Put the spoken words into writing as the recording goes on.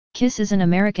Kiss is an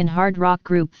American hard rock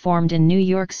group formed in New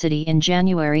York City in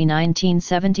January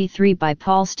 1973 by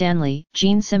Paul Stanley,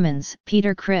 Gene Simmons,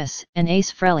 Peter Criss, and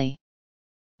Ace Frehley.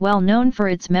 Well known for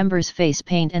its members' face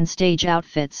paint and stage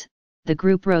outfits, the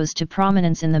group rose to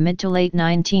prominence in the mid to late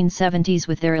 1970s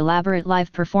with their elaborate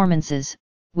live performances,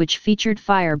 which featured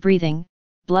fire-breathing,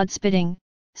 blood-spitting,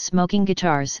 smoking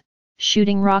guitars,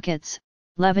 shooting rockets,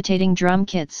 levitating drum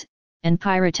kits, and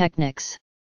pyrotechnics.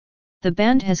 The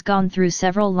band has gone through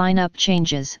several lineup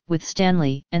changes, with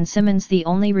Stanley and Simmons the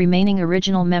only remaining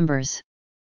original members.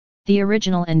 The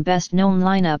original and best-known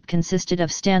lineup consisted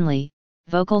of Stanley,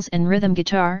 vocals and rhythm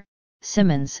guitar,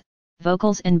 Simmons,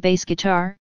 vocals and bass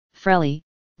guitar, Frehley,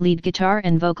 lead guitar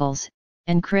and vocals,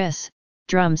 and Criss,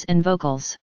 drums and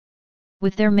vocals.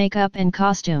 With their makeup and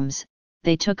costumes,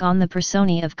 they took on the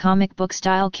personae of comic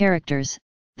book-style characters,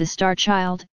 the Star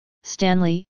Child,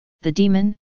 Stanley, the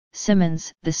Demon,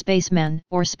 Simmons, the Spaceman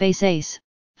or Space Ace,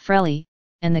 Frehley,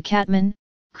 and the Catman,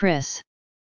 Criss.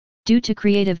 Due to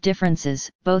creative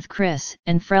differences, both Criss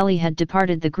and Frehley had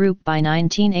departed the group by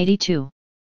 1982.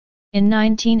 In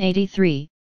 1983,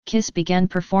 Kiss began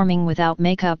performing without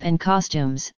makeup and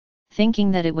costumes,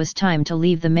 thinking that it was time to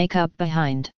leave the makeup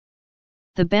behind.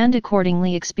 The band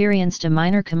accordingly experienced a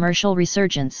minor commercial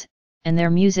resurgence, and their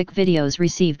music videos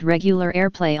received regular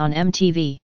airplay on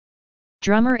MTV.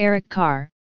 Drummer Eric Carr,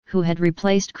 who had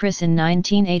replaced Criss in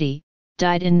 1980,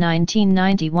 died in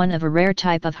 1991 of a rare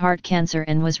type of heart cancer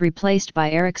and was replaced by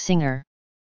Eric Singer.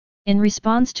 In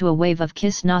response to a wave of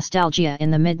Kiss nostalgia in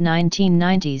the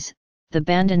mid-1990s, the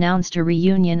band announced a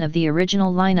reunion of the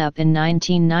original lineup in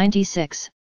 1996,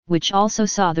 which also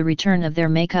saw the return of their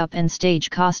makeup and stage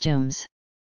costumes.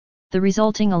 The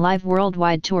resulting Alive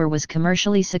worldwide tour was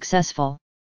commercially successful.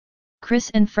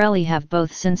 Criss and Frehley have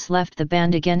both since left the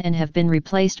band again and have been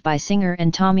replaced by Singer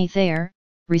and Tommy Thayer,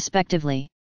 respectively.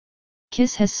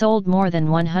 Kiss has sold more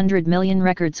than 100 million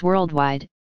records worldwide,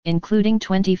 including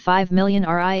 25 million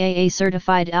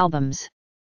RIAA-certified albums.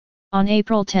 On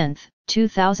April 10,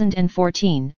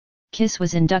 2014, Kiss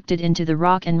was inducted into the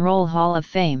Rock and Roll Hall of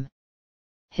Fame.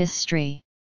 History: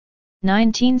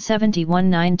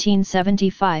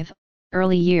 1971–1975,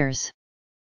 early years.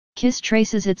 Kiss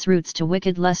traces its roots to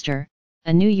Wicked Lester,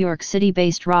 a New York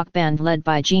City-based rock band led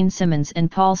by Gene Simmons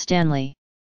and Paul Stanley.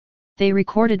 They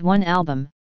recorded one album,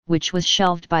 which was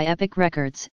shelved by Epic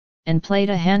Records, and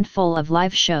played a handful of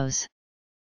live shows.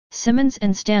 Simmons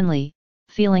and Stanley,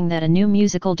 feeling that a new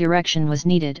musical direction was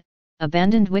needed,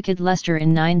 abandoned Wicked Lester in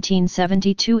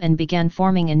 1972 and began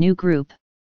forming a new group.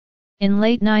 In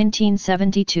late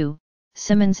 1972,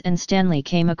 Simmons and Stanley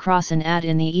came across an ad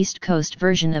in the East Coast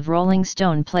version of Rolling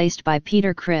Stone placed by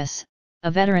Peter Criss, a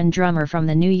veteran drummer from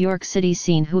the New York City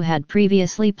scene who had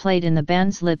previously played in the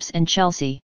bands Lips and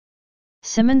Chelsea.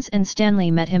 Simmons and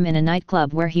Stanley met him in a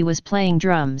nightclub where he was playing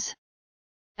drums.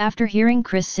 After hearing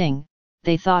Criss sing,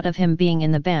 they thought of him being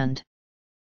in the band.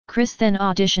 Criss then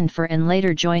auditioned for and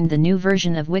later joined the new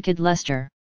version of Wicked Lester.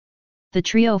 The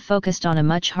trio focused on a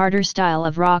much harder style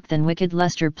of rock than Wicked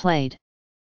Lester played.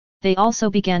 They also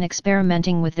began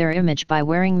experimenting with their image by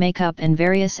wearing makeup and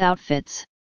various outfits.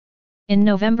 In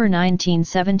November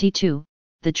 1972,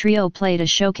 the trio played a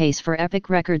showcase for Epic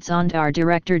Records and art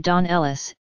director Don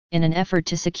Ellis, in an effort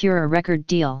to secure a record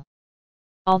deal.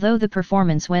 Although the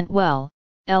performance went well,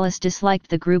 Ellis disliked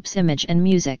the group's image and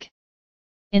music.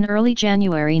 In early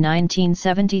January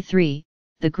 1973,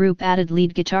 the group added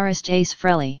lead guitarist Ace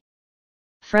Frehley.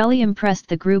 Frehley impressed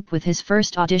the group with his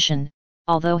first audition,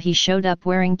 although he showed up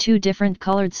wearing two different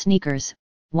colored sneakers,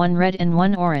 one red and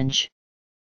one orange.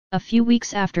 A few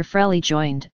weeks after Frehley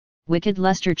joined, Wicked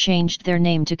Lester changed their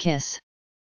name to Kiss.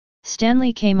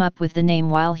 Stanley came up with the name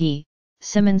while he,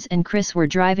 Simmons and Criss were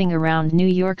driving around New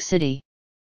York City.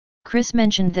 Criss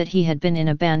mentioned that he had been in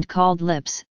a band called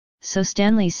Lips, so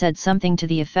Stanley said something to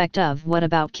the effect of "What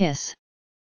about Kiss?"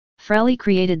 Frehley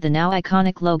created the now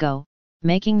iconic logo,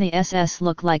 making the SS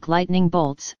look like lightning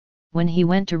bolts, when he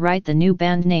went to write the new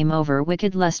band name over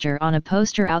Wicked Lester on a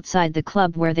poster outside the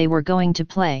club where they were going to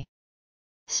play.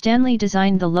 Stanley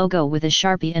designed the logo with a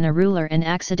Sharpie and a ruler and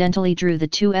accidentally drew the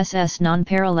two SS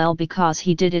non-parallel because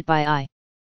he did it by eye.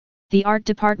 The art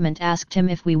department asked him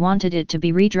if we wanted it to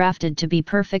be redrafted to be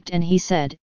perfect and he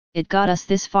said, "It got us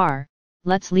this far,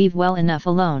 let's leave well enough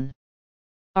alone.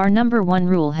 Our number one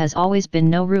rule has always been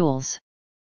no rules."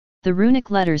 The runic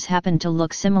letters happen to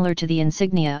look similar to the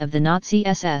insignia of the Nazi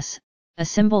SS, a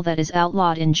symbol that is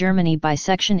outlawed in Germany by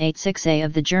Section 86A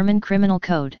of the German Criminal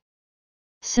Code.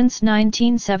 Since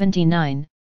 1979,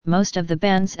 most of the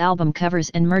band's album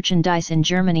covers and merchandise in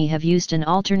Germany have used an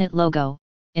alternate logo,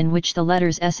 in which the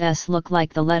letters SS look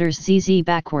like the letters ZZ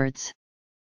backwards.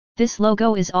 This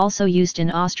logo is also used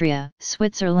in Austria,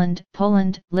 Switzerland,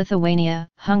 Poland, Lithuania,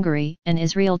 Hungary, and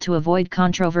Israel to avoid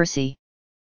controversy.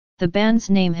 The band's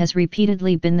name has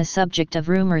repeatedly been the subject of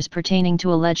rumors pertaining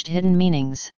to alleged hidden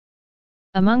meanings.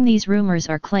 Among these rumors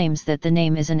are claims that the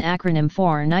name is an acronym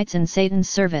for Knights in Satan's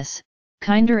Service,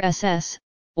 Kinder SS,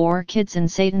 or Kids in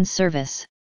Satan's Service.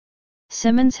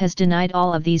 Simmons has denied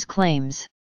all of these claims.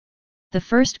 The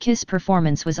first Kiss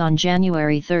performance was on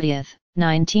January 30,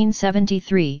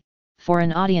 1973, for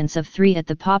an audience of 3 at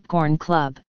the Popcorn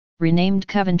Club, renamed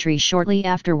Coventry shortly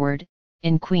afterward,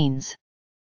 in Queens.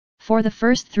 For the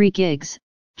first 3 gigs,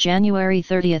 January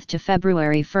 30 to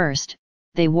February 1,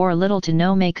 they wore little to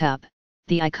no makeup.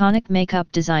 The iconic makeup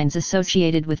designs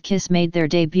associated with Kiss made their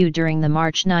debut during the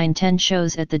March 9-10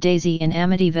 shows at the Daisy in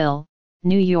Amityville,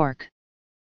 New York.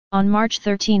 On March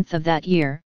 13 of that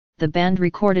year, the band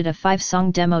recorded a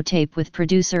 5-song demo tape with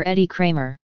producer Eddie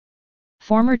Kramer.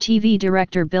 Former TV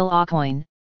director Bill Aucoin,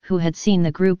 who had seen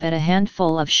the group at a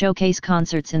handful of showcase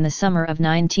concerts in the summer of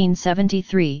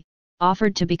 1973,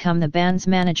 offered to become the band's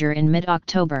manager in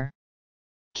mid-October.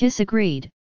 Kiss agreed,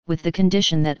 with the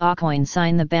condition that Aucoin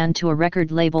sign the band to a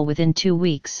record label within 2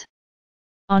 weeks.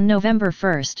 On November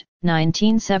 1,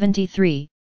 1973,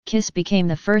 Kiss became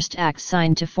the first act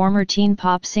signed to former teen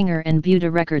pop singer and Buda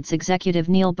Records executive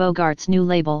Neil Bogart's new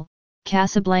label,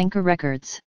 Casablanca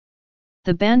Records.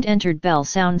 The band entered Bell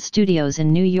Sound Studios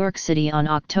in New York City on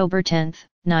October 10,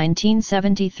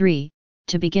 1973,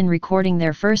 to begin recording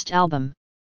their first album.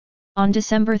 On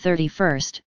December 31,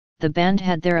 the band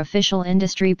had their official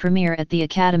industry premiere at the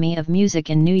Academy of Music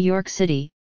in New York City,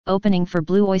 opening for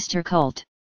Blue Oyster Cult.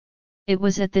 It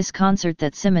was at this concert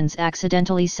that Simmons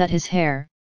accidentally set his hair,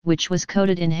 which was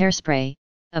coated in hairspray,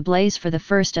 ablaze for the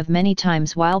first of many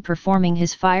times while performing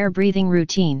his fire-breathing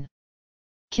routine.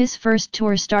 Kiss' first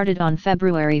tour started on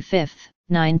February 5,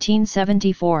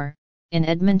 1974, in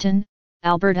Edmonton,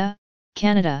 Alberta,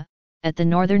 Canada, at the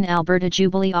Northern Alberta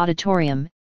Jubilee Auditorium,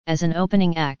 as an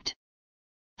opening act.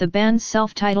 The band's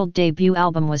self-titled debut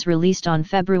album was released on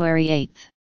February 8.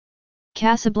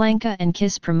 Casablanca and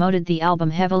Kiss promoted the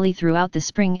album heavily throughout the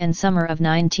spring and summer of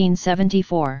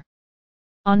 1974.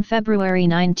 On February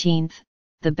 19,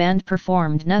 the band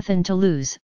performed Nothin' to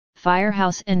Lose,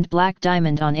 Firehouse and Black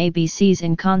Diamond on ABC's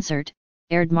In Concert,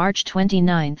 aired March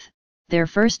 29, their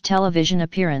first television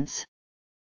appearance.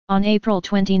 On April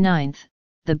 29,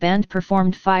 the band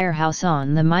performed Firehouse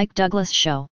on The Mike Douglas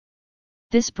Show.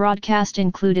 This broadcast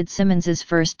included Simmons's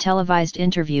first televised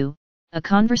interview, a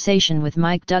conversation with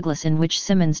Mike Douglas in which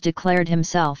Simmons declared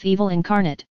himself evil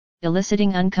incarnate,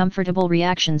 eliciting uncomfortable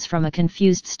reactions from a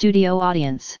confused studio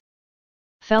audience.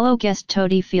 Fellow guest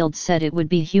Toady Fields said it would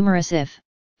be humorous if,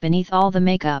 beneath all the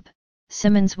makeup,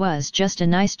 Simmons was just a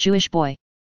nice Jewish boy.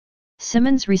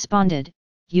 Simmons responded,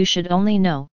 "You should only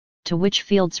know," to which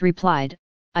Fields replied,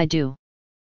 "I do.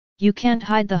 You can't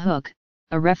hide the hook,"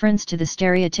 a reference to the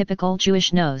stereotypical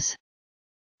Jewish nose.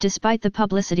 Despite the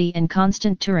publicity and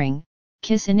constant touring,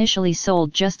 Kiss initially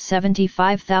sold just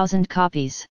 75,000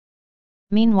 copies.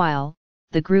 Meanwhile,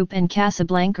 the group and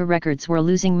Casablanca Records were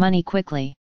losing money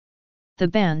quickly. The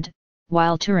band,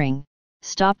 while touring,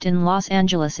 stopped in Los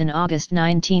Angeles in August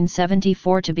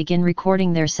 1974 to begin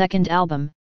recording their second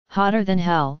album, Hotter Than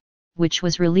Hell, which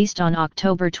was released on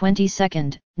October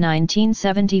 22,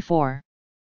 1974.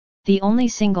 The only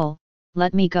single,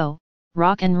 Let Me Go,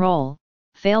 Rock and Roll,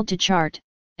 failed to chart,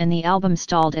 and the album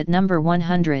stalled at number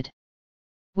 100.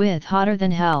 With Hotter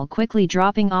Than Hell quickly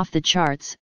dropping off the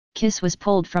charts, Kiss was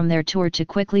pulled from their tour to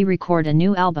quickly record a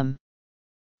new album.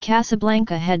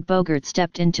 Casablanca head Bogart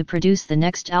stepped in to produce the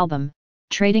next album,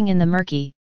 trading in the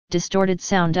murky, distorted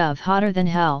sound of Hotter Than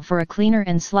Hell for a cleaner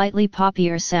and slightly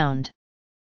poppier sound.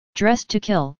 Dressed to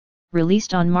Kill,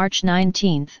 released on March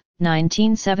 19,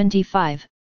 1975,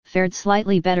 fared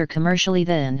slightly better commercially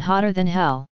than Hotter Than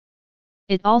Hell.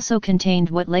 It also contained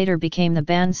what later became the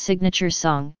band's signature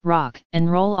song, Rock and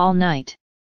Roll All Night.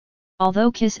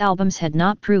 Although Kiss albums had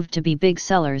not proved to be big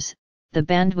sellers, the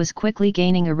band was quickly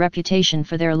gaining a reputation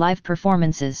for their live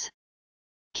performances.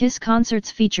 Kiss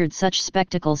concerts featured such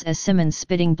spectacles as Simmons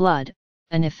spitting blood,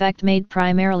 an effect made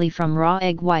primarily from raw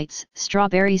egg whites,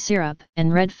 strawberry syrup,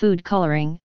 and red food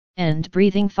coloring, and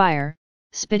breathing fire,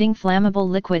 spitting flammable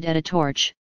liquid at a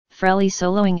torch, Frehley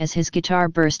soloing as his guitar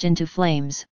burst into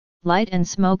flames, light and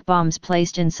smoke bombs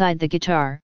placed inside the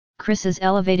guitar, Criss's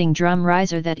elevating drum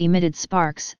riser that emitted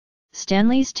sparks,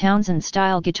 Stanley's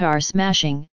Townsend-style guitar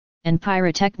smashing, and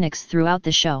pyrotechnics throughout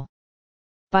the show.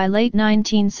 By late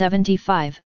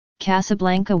 1975,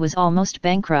 Casablanca was almost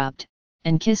bankrupt,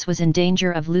 and Kiss was in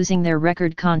danger of losing their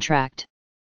record contract.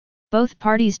 Both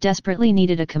parties desperately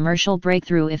needed a commercial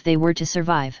breakthrough if they were to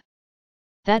survive.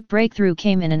 That breakthrough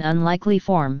came in an unlikely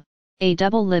form, a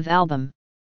double live album.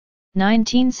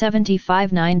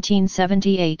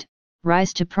 1975–1978,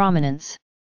 Rise to Prominence.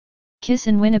 Kiss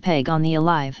in Winnipeg on the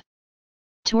Alive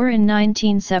tour in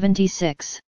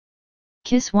 1976.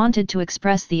 Kiss wanted to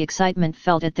express the excitement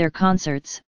felt at their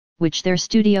concerts, which their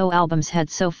studio albums had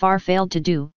so far failed to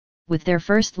do, with their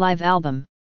first live album.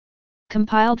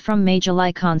 Compiled from May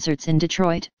July concerts in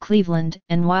Detroit, Cleveland,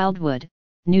 and Wildwood,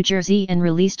 New Jersey and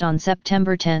released on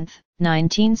September 10,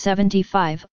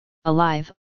 1975,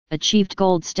 Alive achieved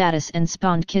gold status and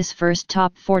spawned Kiss' first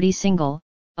top 40 single,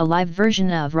 a live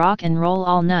version of Rock and Roll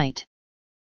All Night.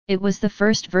 It was the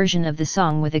first version of the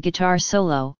song with a guitar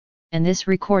solo, and this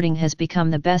recording has become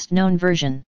the best-known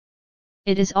version.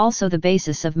 It is also the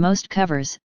basis of most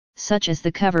covers, such as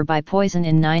the cover by Poison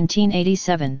in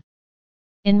 1987.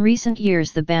 In recent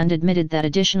years the band admitted that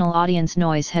additional audience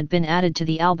noise had been added to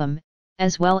the album,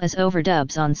 as well as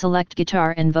overdubs on select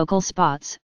guitar and vocal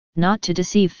spots, not to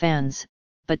deceive fans,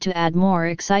 but to add more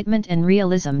excitement and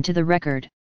realism to the record.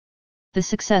 The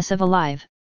success of Alive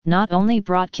not only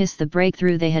brought Kiss the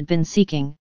breakthrough they had been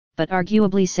seeking, but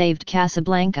arguably saved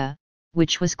Casablanca,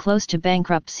 which was close to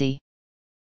bankruptcy.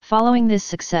 Following this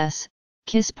success,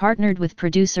 Kiss partnered with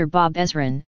producer Bob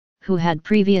Ezrin, who had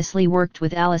previously worked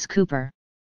with Alice Cooper.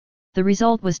 The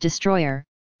result was Destroyer,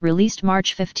 released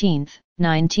March 15,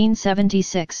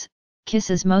 1976,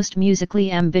 Kiss's most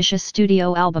musically ambitious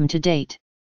studio album to date.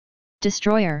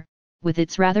 Destroyer, with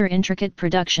its rather intricate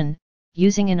production,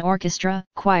 using an orchestra,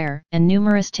 choir, and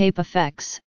numerous tape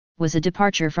effects, was a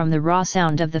departure from the raw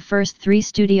sound of the first three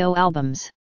studio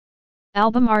albums.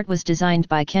 Album art was designed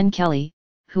by Ken Kelly,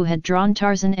 who had drawn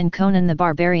Tarzan and Conan the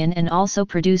Barbarian and also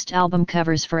produced album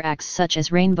covers for acts such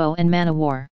as Rainbow and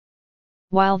Manowar.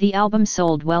 While the album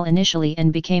sold well initially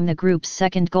and became the group's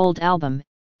second gold album,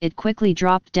 it quickly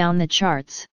dropped down the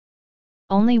charts.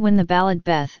 Only when the ballad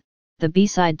Beth, the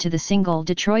B-side to the single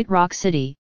Detroit Rock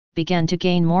City, began to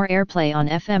gain more airplay on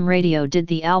FM radio did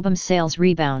the album's sales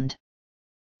rebound.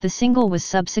 The single was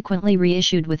subsequently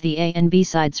reissued with the A and B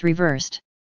sides reversed.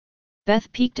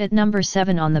 Beth peaked at number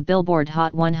 7 on the Billboard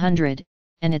Hot 100,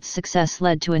 and its success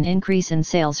led to an increase in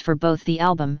sales for both the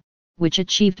album, which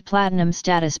achieved platinum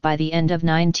status by the end of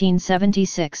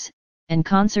 1976, and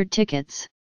concert tickets.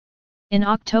 In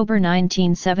October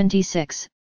 1976,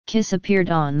 Kiss appeared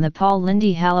on the Paul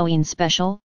Lindy Halloween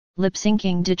special,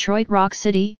 lip-syncing Detroit Rock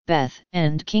City, Beth,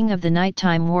 and King of the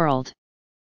Nighttime World.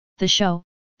 The show,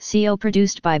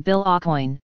 produced by Bill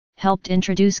Aucoin, helped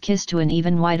introduce Kiss to an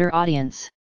even wider audience.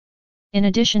 In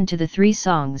addition to the three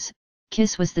songs,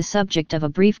 Kiss was the subject of a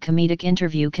brief comedic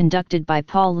interview conducted by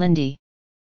Paul Lindy.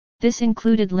 This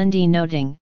included Lindy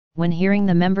noting, when hearing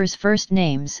the members' first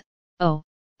names, "Oh,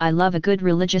 I love a good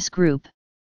religious group."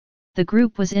 The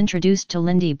group was introduced to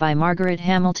Lindy by Margaret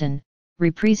Hamilton,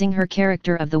 reprising her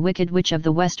character of the Wicked Witch of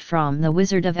the West from The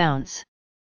Wizard of Oz.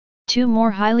 Two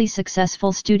more highly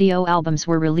successful studio albums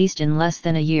were released in less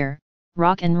than a year,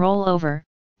 Rock and Roll Over,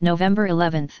 November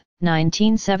 11,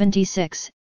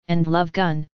 1976, and Love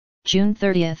Gun, June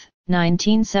 30,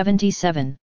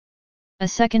 1977. A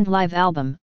second live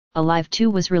album, Alive 2,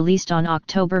 was released on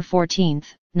October 14,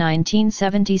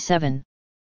 1977.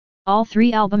 All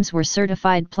three albums were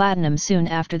certified platinum soon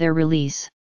after their release.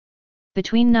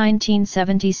 Between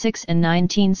 1976 and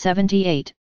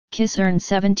 1978, Kiss earned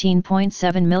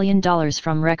 $17.7 million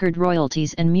from record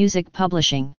royalties and music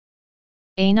publishing.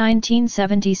 A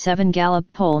 1977 Gallup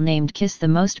poll named Kiss the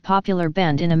most popular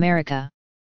band in America.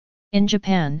 In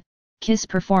Japan, Kiss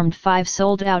performed 5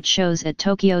 sold-out shows at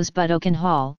Tokyo's Budokan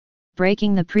Hall,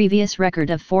 breaking the previous record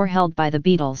of 4 held by the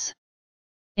Beatles.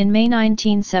 In May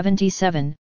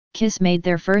 1977, Kiss made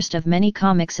their first of many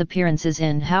comics appearances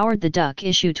in Howard the Duck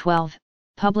issue 12,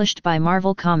 published by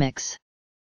Marvel Comics.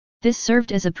 This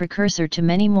served as a precursor to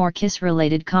many more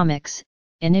Kiss-related comics,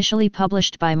 initially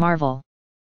published by Marvel.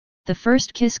 The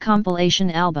first Kiss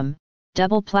compilation album,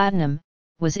 Double Platinum,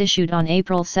 was issued on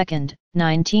April 2,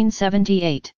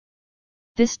 1978.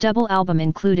 This double album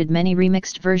included many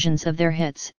remixed versions of their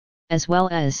hits, as well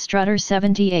as Strutter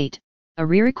 78, a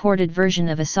re-recorded version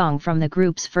of a song from the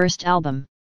group's first album.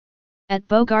 At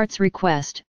Bogart's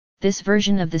request, this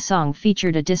version of the song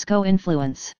featured a disco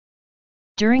influence.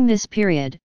 During this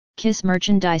period, Kiss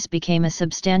merchandise became a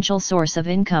substantial source of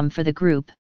income for the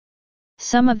group.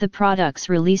 Some of the products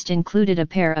released included a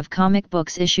pair of comic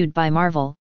books issued by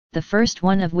Marvel, the first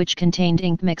one of which contained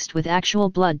ink mixed with actual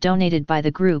blood donated by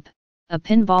the group, a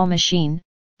pinball machine,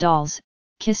 dolls,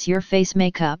 Kiss Your Face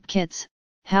makeup kits,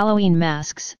 Halloween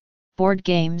masks, board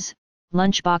games,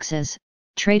 lunchboxes,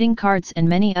 trading cards and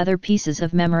many other pieces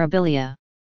of memorabilia.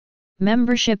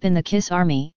 Membership in the Kiss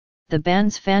Army, the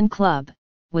band's fan club,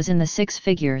 was in the six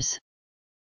figures.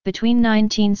 Between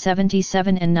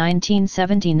 1977 and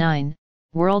 1979,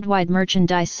 worldwide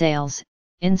merchandise sales,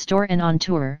 in-store and on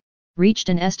tour, reached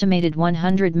an estimated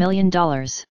 $100 million.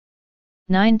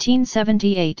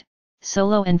 1978,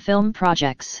 solo and film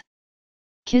projects.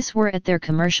 Kiss were at their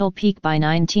commercial peak by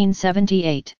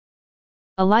 1978.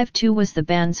 Alive 2 was the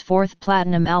band's fourth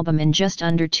platinum album in just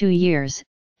under 2 years,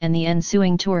 and the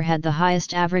ensuing tour had the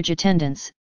highest average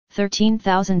attendance,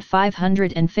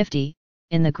 13,550,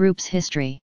 in the group's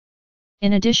history.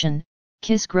 In addition,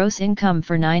 Kiss gross income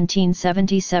for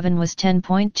 1977 was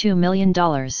 $10.2 million.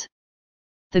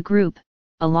 The group,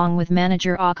 along with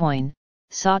manager Aucoin,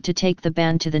 sought to take the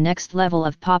band to the next level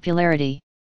of popularity.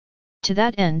 To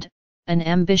that end, an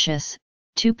ambitious,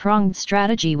 two-pronged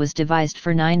strategy was devised for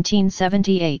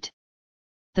 1978.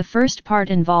 The first part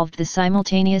involved the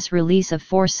simultaneous release of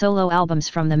 4 solo albums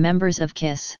from the members of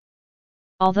Kiss.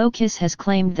 Although Kiss has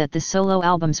claimed that the solo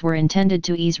albums were intended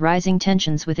to ease rising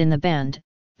tensions within the band,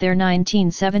 their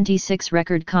 1976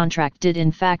 record contract did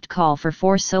in fact call for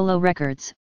 4 solo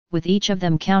records, with each of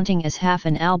them counting as half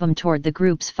an album toward the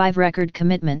group's 5-record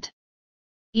commitment.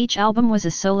 Each album was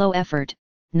a solo effort,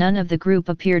 none of the group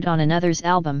appeared on another's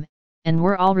album, and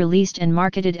were all released and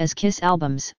marketed as Kiss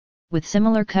albums, with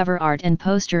similar cover art and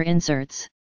poster inserts.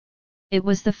 It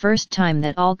was the first time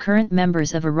that all current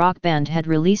members of a rock band had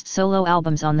released solo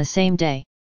albums on the same day.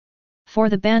 For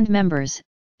the band members,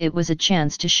 it was a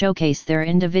chance to showcase their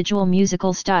individual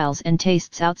musical styles and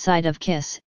tastes outside of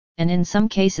Kiss, and in some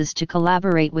cases to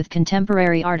collaborate with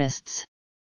contemporary artists.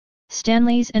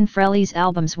 Stanley's and Frehley's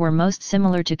albums were most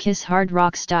similar to Kiss hard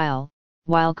rock style,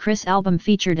 while Criss' album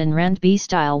featured an R&B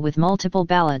style with multiple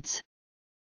ballads.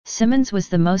 Simmons was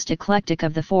the most eclectic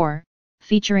of the 4,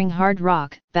 featuring hard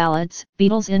rock, ballads,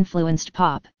 Beatles-influenced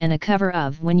pop, and a cover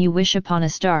of When You Wish Upon a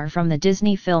Star from the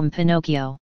Disney film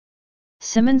Pinocchio.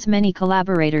 Simmons' many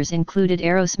collaborators included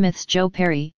Aerosmith's Joe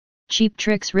Perry, Cheap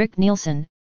Trick's Rick Nielsen,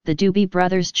 the Doobie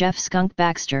Brothers' Jeff Skunk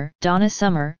Baxter, Donna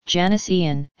Summer, Janice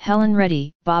Ian, Helen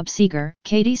Reddy, Bob Seger,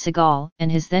 Katie Segal,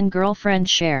 and his then-girlfriend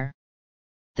Cher.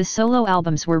 The solo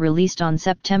albums were released on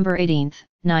September 18,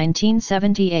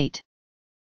 1978.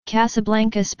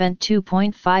 Casablanca spent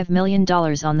 $2.5 million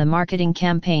on the marketing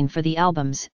campaign for the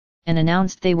albums, and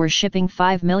announced they were shipping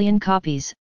 5 million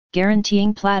copies,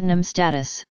 guaranteeing platinum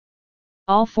status.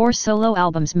 All 4 solo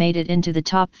albums made it into the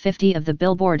top 50 of the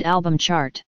Billboard album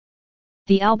chart.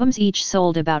 The albums each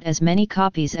sold about as many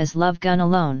copies as Love Gun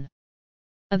alone.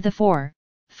 Of the 4,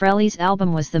 Frehley's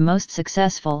album was the most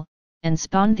successful, and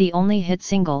spawned the only hit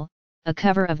single, a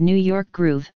cover of New York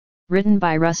Groove, written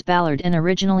by Russ Ballard and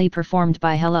originally performed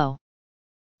by Hello.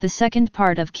 The second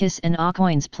part of Kiss and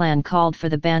Aucoin's plan called for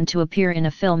the band to appear in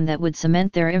a film that would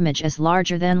cement their image as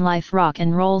larger-than-life rock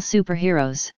and roll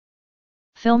superheroes.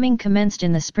 Filming commenced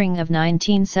in the spring of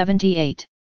 1978.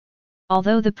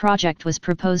 Although the project was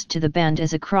proposed to the band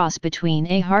as a cross between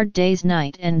A Hard Day's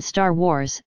Night and Star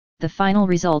Wars, the final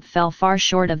result fell far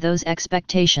short of those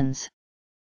expectations.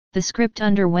 The script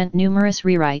underwent numerous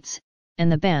rewrites, and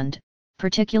the band,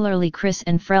 particularly Criss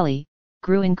and Frehley,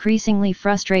 grew increasingly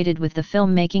frustrated with the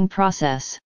filmmaking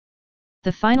process.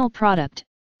 The final product,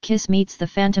 Kiss Meets the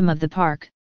Phantom of the Park,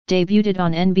 debuted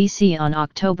on NBC on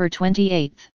October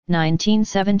 28,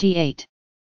 1978.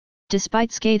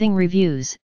 Despite scathing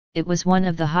reviews, it was one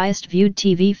of the highest-viewed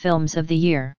TV films of the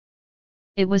year.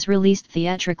 It was released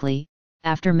theatrically,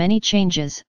 after many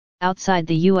changes, outside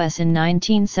the U.S. in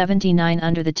 1979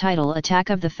 under the title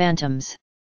Attack of the Phantoms.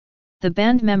 The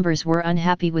band members were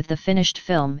unhappy with the finished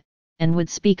film, and would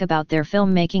speak about their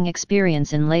filmmaking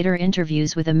experience in later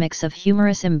interviews with a mix of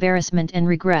humorous embarrassment and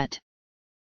regret.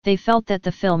 They felt that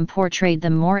the film portrayed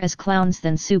them more as clowns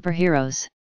than superheroes.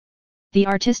 The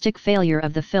artistic failure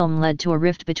of the film led to a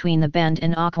rift between the band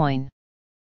and Aucoin.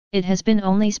 It has been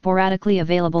only sporadically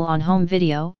available on home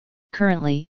video.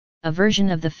 Currently, a version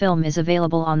of the film is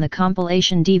available on the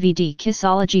compilation DVD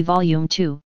Kissology Volume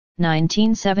 2,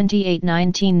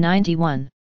 1978-1991.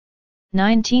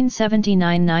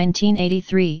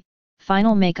 1979-1983,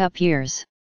 Final Makeup Years.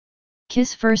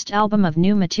 Kiss' first album of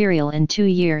new material in 2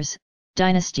 years,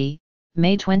 Dynasty,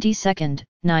 May 22,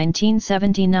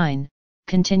 1979,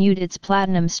 continued its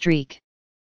platinum streak.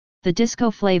 The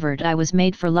disco-flavored I Was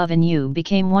Made for Lovin' You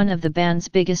became one of the band's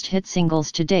biggest hit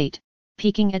singles to date,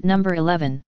 peaking at number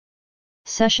 11.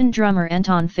 Session drummer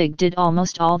Anton Fig did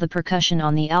almost all the percussion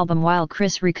on the album while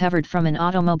Criss recovered from an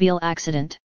automobile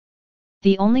accident.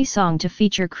 The only song to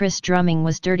feature Criss drumming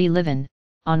was Dirty Livin',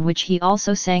 on which he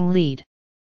also sang lead.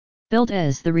 Billed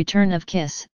as the return of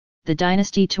Kiss, the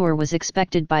Dynasty Tour was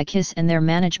expected by Kiss and their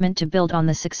management to build on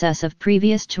the success of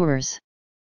previous tours.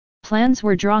 Plans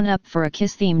were drawn up for a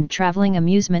Kiss-themed traveling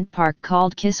amusement park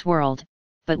called Kiss World,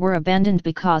 but were abandoned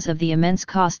because of the immense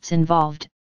costs involved.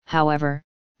 However,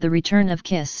 the return of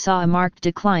Kiss saw a marked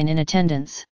decline in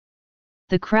attendance.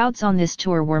 The crowds on this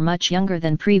tour were much younger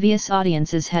than previous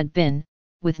audiences had been,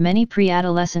 with many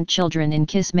pre-adolescent children in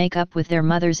Kiss makeup with their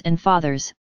mothers and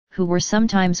fathers, who were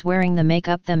sometimes wearing the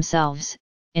makeup themselves,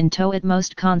 in tow at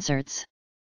most concerts.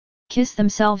 Kiss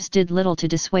themselves did little to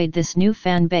dissuade this new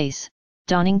fan base,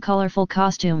 donning colorful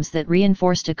costumes that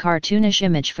reinforced a cartoonish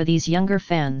image for these younger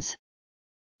fans.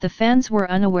 The fans were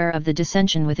unaware of the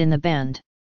dissension within the band.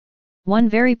 One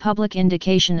very public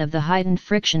indication of the heightened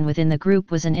friction within the group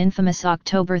was an infamous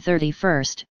October 31,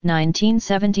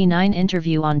 1979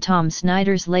 interview on Tom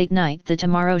Snyder's late night The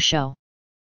Tomorrow Show.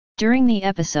 During the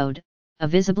episode, a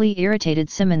visibly irritated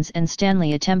Simmons and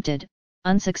Stanley attempted,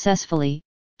 unsuccessfully,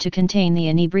 to contain the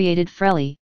inebriated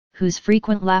Frehley, whose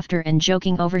frequent laughter and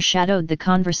joking overshadowed the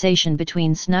conversation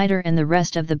between Snyder and the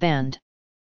rest of the band.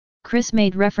 Criss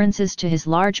made references to his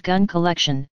large gun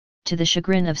collection, to the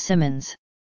chagrin of Simmons.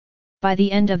 By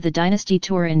the end of the Dynasty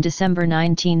Tour in December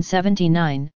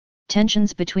 1979,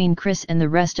 tensions between Criss and the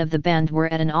rest of the band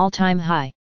were at an all-time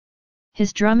high.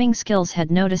 His drumming skills had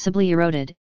noticeably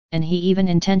eroded, and he even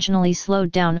intentionally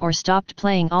slowed down or stopped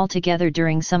playing altogether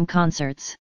during some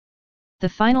concerts. The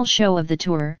final show of the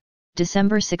tour,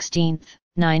 December 16,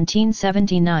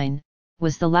 1979,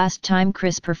 was the last time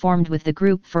Criss performed with the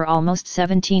group for almost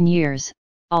 17 years,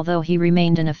 although he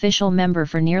remained an official member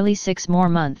for nearly 6 more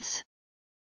months.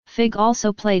 Fig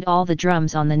also played all the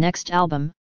drums on the next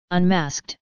album,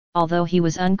 Unmasked, although he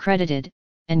was uncredited,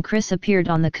 and Criss appeared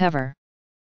on the cover.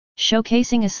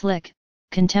 Showcasing a slick,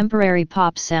 contemporary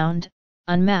pop sound,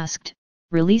 Unmasked,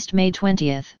 released May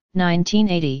 20,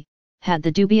 1980, had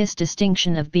the dubious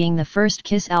distinction of being the first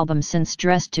Kiss album since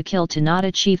Dressed to Kill to not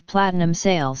achieve platinum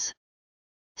sales.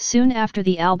 Soon after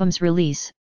the album's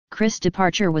release, Criss'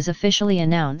 departure was officially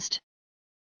announced.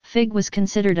 Fig was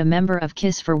considered a member of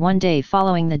Kiss for one day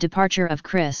following the departure of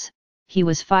Criss. He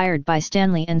was fired by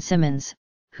Stanley and Simmons,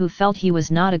 who felt he was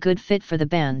not a good fit for the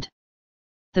band.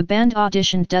 The band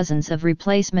auditioned dozens of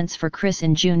replacements for Criss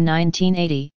in June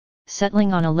 1980,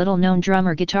 settling on a little-known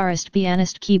drummer, guitarist,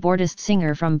 pianist, keyboardist,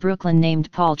 singer from Brooklyn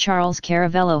named Paul Charles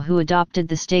Caravello, who adopted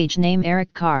the stage name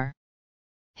Eric Carr.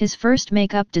 His first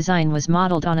makeup design was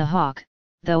modeled on a hawk,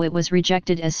 though it was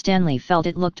rejected as Stanley felt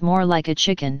it looked more like a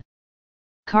chicken.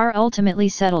 Carr ultimately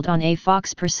settled on a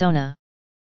fox persona.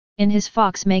 In his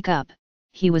fox makeup,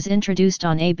 he was introduced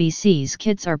on ABC's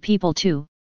Kids Are People Too,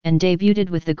 and debuted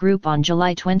with the group on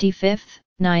July 25,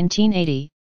 1980,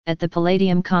 at the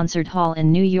Palladium Concert Hall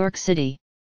in New York City.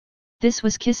 This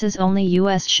was Kiss's only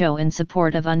U.S. show in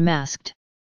support of Unmasked.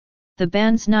 The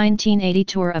band's 1980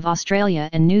 tour of Australia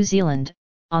and New Zealand,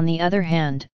 on the other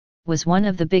hand, was one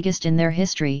of the biggest in their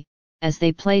history, as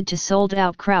they played to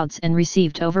sold-out crowds and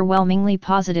received overwhelmingly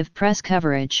positive press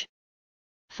coverage.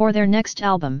 For their next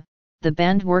album, the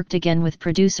band worked again with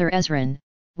producer Ezrin,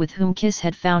 with whom Kiss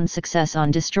had found success on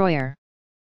Destroyer.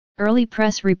 Early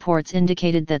press reports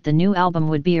indicated that the new album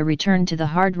would be a return to the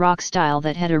hard rock style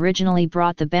that had originally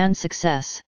brought the band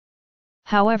success.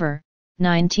 However,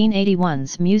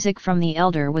 1981's Music from the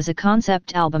Elder was a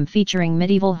concept album featuring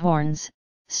medieval horns,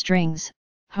 strings,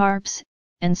 harps,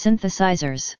 and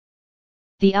synthesizers.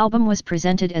 The album was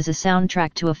presented as a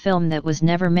soundtrack to a film that was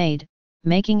never made,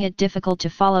 making it difficult to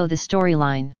follow the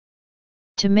storyline.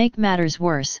 To make matters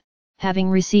worse, having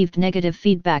received negative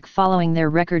feedback following their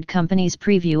record company's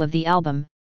preview of the album,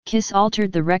 Kiss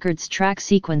altered the record's track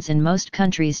sequence in most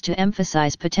countries to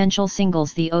emphasize potential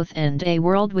singles The Oath and A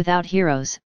World Without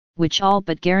Heroes, which all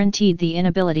but guaranteed the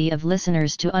inability of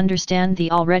listeners to understand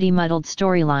the already muddled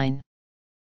storyline.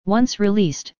 Once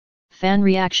released, fan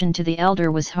reaction to The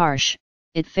Elder was harsh.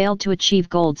 It failed to achieve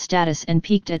gold status and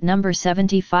peaked at number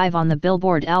 75 on the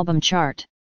Billboard album chart.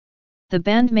 The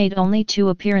band made only 2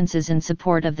 appearances in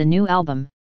support of the new album,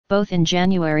 both in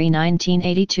January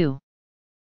 1982.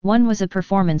 One was a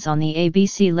performance on the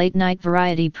ABC late-night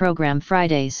variety program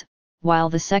Fridays, while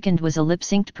the second was a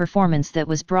lip-synced performance that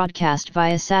was broadcast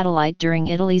via satellite during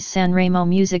Italy's Sanremo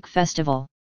Music Festival.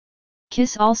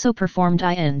 Kiss also performed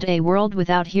I and A World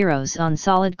Without Heroes on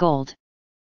Solid Gold.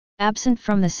 Absent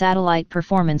from the satellite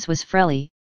performance was Frehley,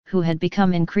 who had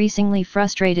become increasingly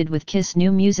frustrated with Kiss'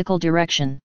 new musical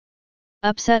direction.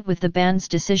 Upset with the band's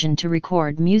decision to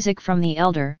record music from The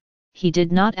Elder, he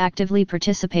did not actively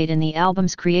participate in the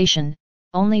album's creation,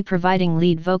 only providing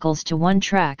lead vocals to one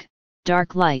track,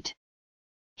 Dark Light.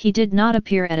 He did not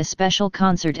appear at a special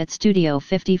concert at Studio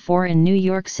 54 in New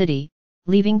York City,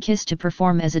 leaving Kiss to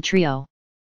perform as a trio.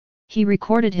 He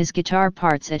recorded his guitar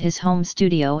parts at his home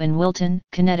studio in Wilton,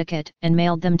 Connecticut, and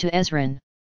mailed them to Ezrin.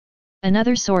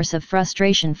 Another source of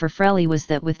frustration for Frehley was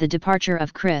that with the departure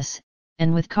of Criss,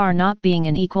 and with Carr not being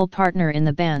an equal partner in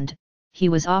the band, he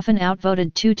was often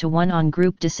outvoted 2-1 on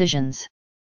group decisions.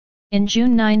 In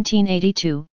June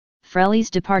 1982, Frehley's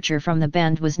departure from the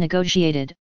band was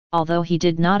negotiated, although he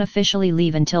did not officially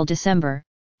leave until December,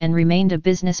 and remained a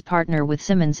business partner with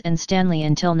Simmons and Stanley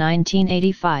until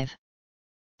 1985.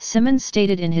 Simmons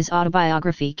stated in his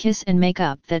autobiography Kiss and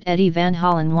Make-Up that Eddie Van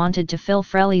Halen wanted to fill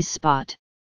Frehley's spot.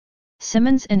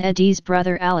 Simmons and Eddie's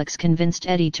brother Alex convinced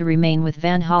Eddie to remain with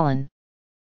Van Halen.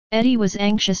 Eddie was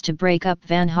anxious to break up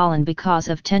Van Halen because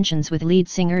of tensions with lead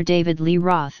singer David Lee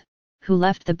Roth, who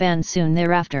left the band soon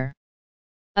thereafter.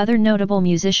 Other notable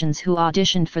musicians who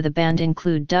auditioned for the band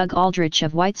include Doug Aldrich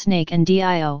of Whitesnake and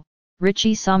Dio,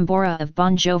 Richie Sambora of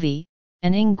Bon Jovi,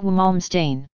 and Yngwie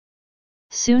Malmsteen.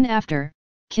 Soon after,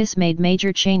 Kiss made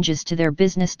major changes to their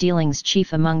business dealings.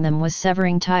 Chief among them was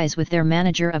severing ties with their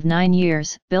manager of 9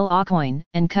 years, Bill Aucoin,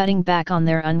 and cutting back on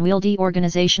their unwieldy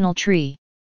organizational tree.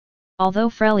 Although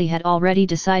Frehley had already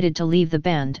decided to leave the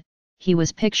band, he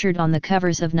was pictured on the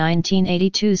covers of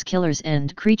 1982's Killers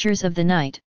and Creatures of the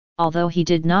Night, although he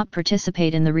did not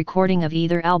participate in the recording of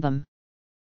either album.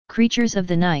 Creatures of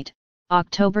the Night,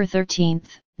 October 13,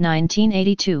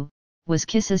 1982, was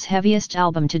Kiss's heaviest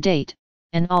album to date,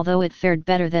 and although it fared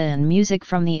better than Music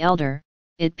from the Elder,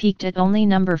 it peaked at only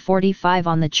number 45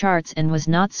 on the charts and was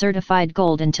not certified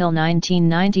gold until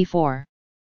 1994.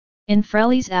 In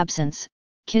Frehley's absence,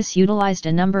 Kiss utilized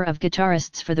a number of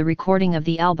guitarists for the recording of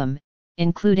the album,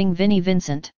 including Vinnie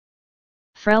Vincent.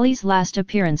 Frehley's last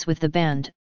appearance with the band,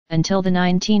 until the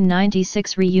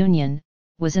 1996 reunion,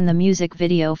 was in the music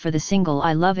video for the single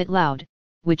I Love It Loud,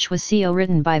 which was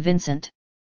co-written by Vincent.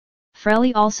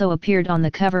 Frehley also appeared on the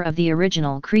cover of the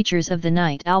original Creatures of the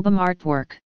Night album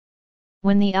artwork.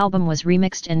 When the album was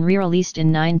remixed and re-released in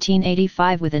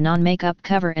 1985 with a non-makeup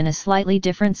cover and a slightly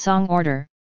different song order,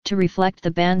 to reflect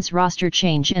the band's roster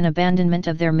change and abandonment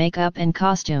of their makeup and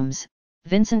costumes,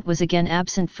 Vincent was again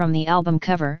absent from the album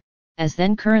cover, as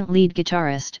then-current lead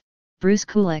guitarist, Bruce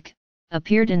Kulick,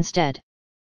 appeared instead.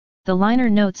 The liner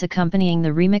notes accompanying the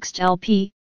remixed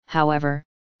LP, however,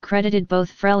 credited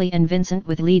both Frehley and Vincent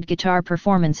with lead guitar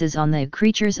performances on the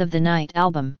Creatures of the Night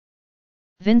album.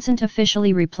 Vincent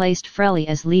officially replaced Frehley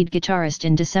as lead guitarist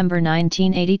in December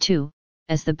 1982,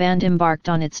 as the band embarked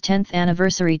on its 10th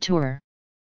anniversary tour.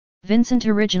 Vincent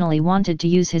originally wanted to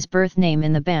use his birth name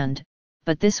in the band,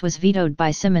 but this was vetoed by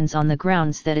Simmons on the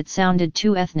grounds that it sounded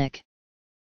too ethnic.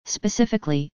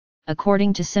 Specifically,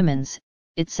 according to Simmons,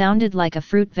 it sounded like a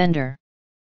fruit vendor.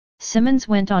 Simmons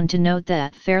went on to note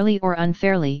that, fairly or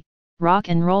unfairly, rock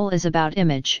and roll is about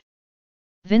image.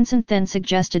 Vincent then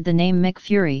suggested the name Mick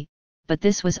Fury, but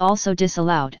this was also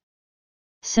disallowed.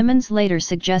 Simmons later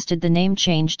suggested the name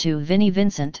change to Vinnie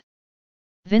Vincent.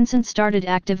 Vincent started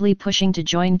actively pushing to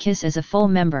join Kiss as a full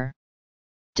member.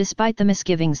 Despite the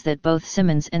misgivings that both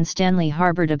Simmons and Stanley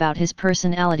harbored about his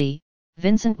personality,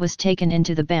 Vincent was taken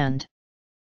into the band.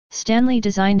 Stanley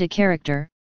designed a character,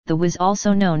 the Wiz,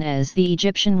 also known as the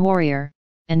Egyptian Warrior,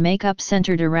 and makeup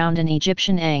centered around an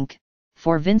Egyptian ankh,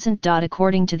 for Vincent.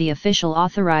 According to the official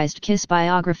authorized Kiss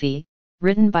biography,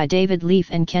 written by David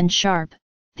Leaf and Ken Sharp,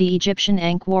 the Egyptian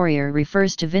ankh warrior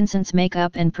refers to Vincent's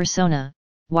makeup and persona,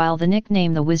 while the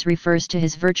nickname the Wiz refers to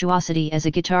his virtuosity as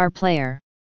a guitar player.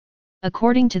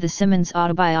 According to the Simmons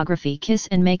autobiography Kiss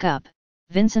and Make-Up,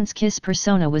 Vincent's Kiss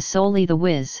persona was solely the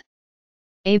Wiz.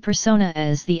 A persona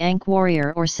as the ankh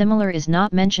warrior or similar is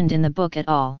not mentioned in the book at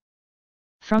all.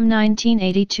 From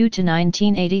 1982 to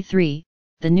 1983,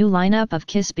 the new lineup of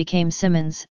Kiss became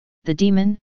Simmons, the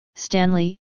Demon,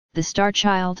 Stanley, the Star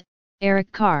Child,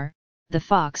 Eric Carr, the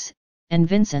Fox, and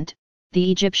Vincent,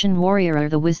 the Egyptian Warrior or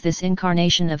the Wiz. This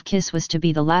incarnation of Kiss was to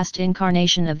be the last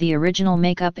incarnation of the original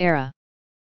makeup era.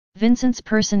 Vincent's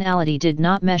personality did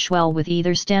not mesh well with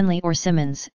either Stanley or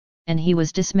Simmons, and he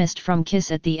was dismissed from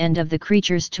Kiss at the end of the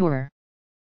Creatures tour.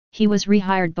 He was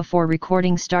rehired before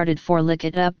recording started for Lick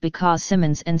It Up because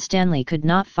Simmons and Stanley could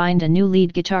not find a new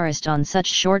lead guitarist on such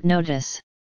short notice.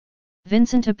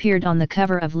 Vincent appeared on the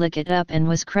cover of Lick It Up and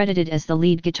was credited as the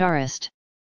lead guitarist.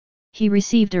 He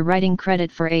received a writing credit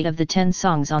for 8 of the 10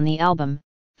 songs on the album.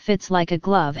 Fits Like a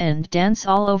Glove and Dance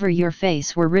All Over Your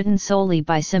Face were written solely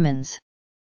by Simmons.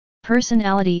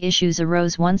 Personality issues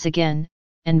arose once again,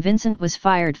 and Vincent was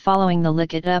fired following the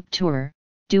Lick It Up tour,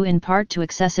 due in part to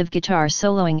excessive guitar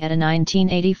soloing at a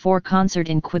 1984 concert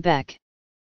in Quebec.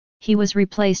 He was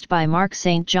replaced by Mark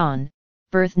St. John,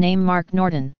 birth name Mark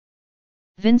Norton.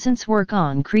 Vincent's work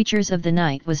on Creatures of the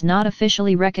Night was not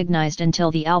officially recognized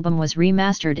until the album was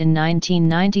remastered in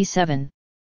 1997.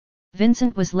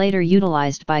 Vincent was later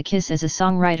utilized by Kiss as a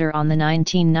songwriter on the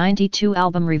 1992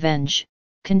 album Revenge,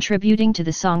 contributing to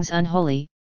the songs Unholy,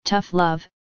 Tough Love,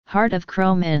 Heart of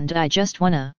Chrome and I Just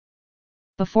Wanna.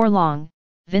 Before long,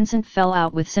 Vincent fell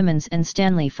out with Simmons and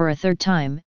Stanley for a third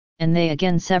time, and they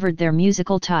again severed their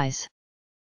musical ties.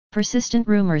 Persistent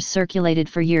rumors circulated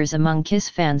for years among Kiss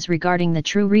fans regarding the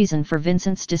true reason for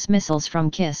Vincent's dismissals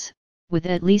from Kiss, with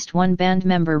at least one band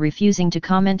member refusing to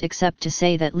comment except to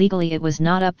say that legally it was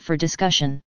not up for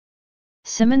discussion.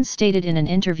 Simmons stated in an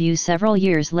interview several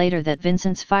years later that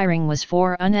Vincent's firing was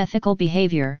for unethical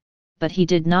behavior, but he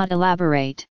did not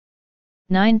elaborate.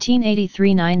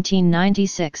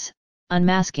 1983–1996,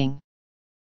 Unmasking.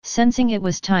 Sensing it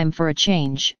was time for a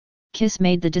change, Kiss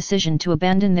made the decision to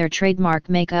abandon their trademark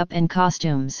makeup and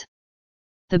costumes.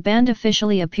 The band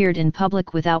officially appeared in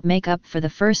public without makeup for the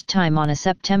first time on a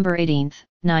September 18,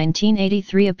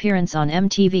 1983 appearance on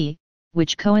MTV,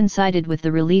 which coincided with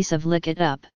the release of Lick It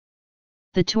Up.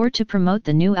 The tour to promote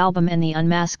the new album and the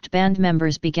unmasked band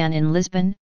members began in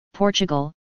Lisbon,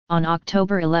 Portugal, on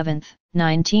October 11,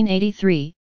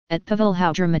 1983, at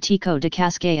Pavilhão Dramático de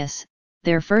Cascais,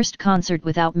 their first concert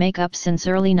without makeup since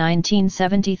early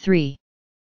 1973.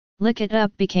 Lick It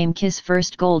Up became Kiss'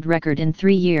 first gold record in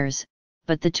 3 years,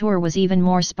 but the tour was even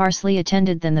more sparsely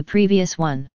attended than the previous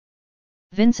one.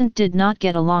 Vincent did not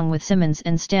get along with Simmons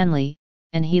and Stanley,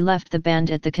 and he left the band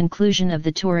at the conclusion of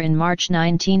the tour in March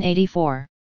 1984.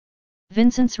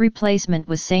 Vincent's replacement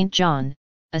was St. John,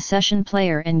 a session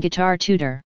player and guitar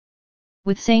tutor.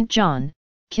 With St. John,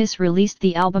 Kiss released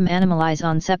the album Animalize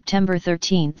on September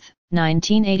 13,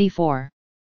 1984.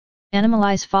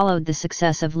 Animalize followed the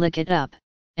success of Lick It Up,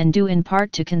 and due in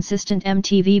part to consistent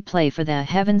MTV play for the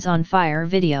Heavens on Fire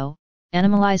video,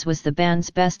 Animalize was the band's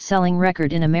best-selling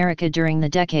record in America during the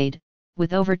decade,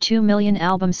 with over 2 million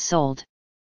albums sold.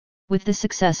 With the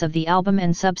success of the album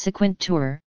and subsequent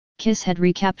tour, Kiss had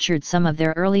recaptured some of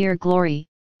their earlier glory,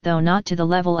 though not to the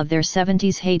level of their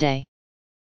 70s heyday.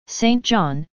 St.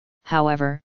 John,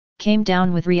 however, came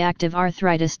down with reactive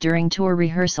arthritis during tour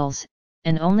rehearsals,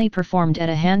 and only performed at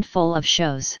a handful of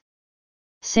shows.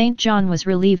 St. John was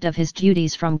relieved of his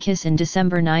duties from Kiss in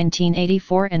December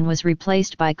 1984 and was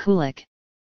replaced by Kulick.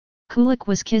 Kulick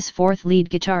was Kiss' fourth lead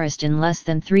guitarist in less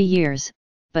than 3 years,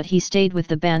 but he stayed with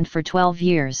the band for 12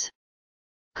 years.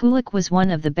 Kulick was one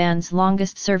of the band's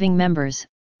longest-serving members,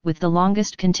 with the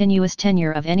longest continuous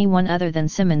tenure of anyone other than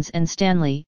Simmons and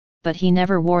Stanley, but he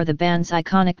never wore the band's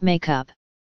iconic makeup.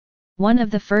 One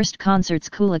of the first concerts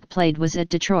Kulick played was at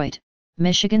Detroit,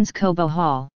 Michigan's Cobo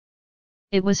Hall.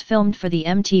 It was filmed for the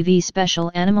MTV special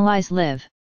Animalize Live.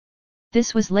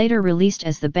 This was later released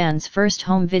as the band's first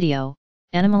home video,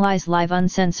 Animalize Live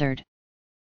Uncensored.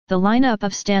 The lineup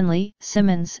of Stanley,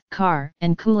 Simmons, Carr,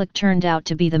 and Kulick turned out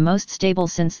to be the most stable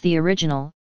since the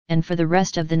original, and for the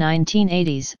rest of the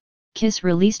 1980s, Kiss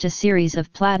released a series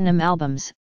of platinum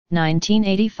albums,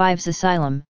 1985's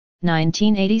Asylum,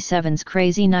 1987's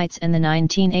Crazy Nights and the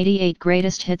 1988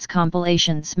 Greatest Hits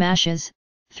compilation Smashes,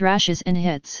 Thrashes and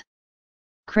Hits.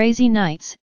 Crazy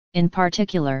Nights, in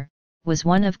particular, was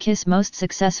one of Kiss' most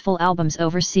successful albums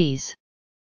overseas.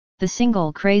 The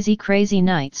single Crazy Crazy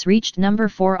Nights reached number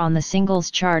 4 on the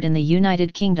singles chart in the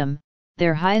United Kingdom,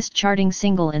 their highest charting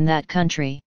single in that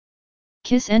country.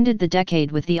 Kiss ended the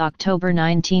decade with the October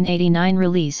 1989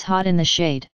 release Hot in the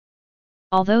Shade.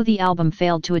 Although the album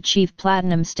failed to achieve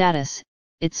platinum status,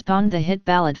 it spawned the hit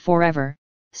ballad Forever,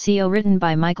 co-written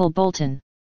by Michael Bolton.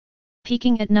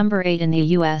 Peaking at number 8 in the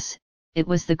US, it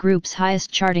was the group's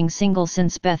highest charting single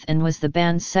since Beth and was the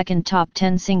band's second top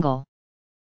 10 single.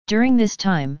 During this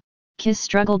time, Kiss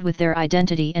struggled with their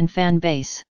identity and fan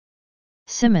base.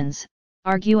 Simmons,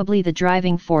 arguably the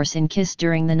driving force in Kiss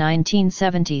during the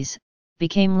 1970s,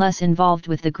 became less involved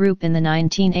with the group in the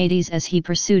 1980s as he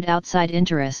pursued outside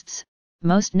interests,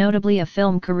 most notably a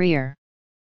film career.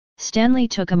 Stanley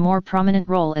took a more prominent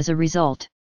role as a result.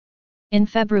 In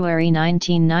February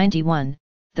 1991,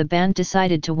 the band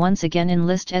decided to once again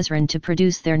enlist Ezrin to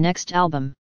produce their next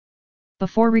album.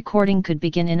 Before recording could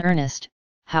begin in earnest,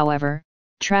 however,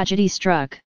 tragedy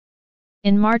struck.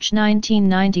 In March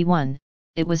 1991,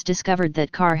 it was discovered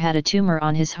that Carr had a tumor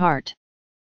on his heart.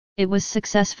 It was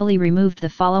successfully removed the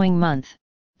following month,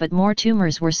 but more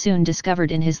tumors were soon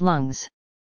discovered in his lungs.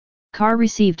 Carr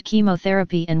received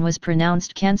chemotherapy and was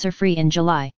pronounced cancer-free in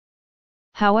July.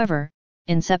 However,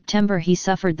 in September he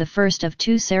suffered the first of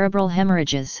 2 cerebral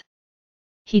hemorrhages.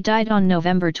 He died on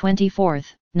November 24,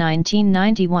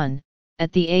 1991,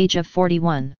 at the age of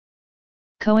 41.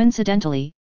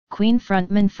 Coincidentally, Queen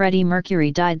frontman Freddie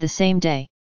Mercury died the same day.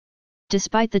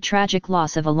 Despite the tragic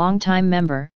loss of a longtime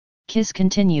member, Kiss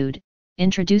continued,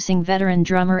 introducing veteran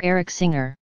drummer Eric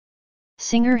Singer.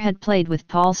 Singer had played with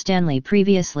Paul Stanley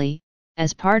previously,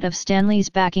 as part of Stanley's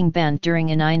backing band during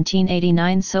a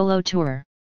 1989 solo tour.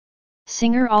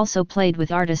 Singer also played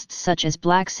with artists such as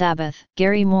Black Sabbath,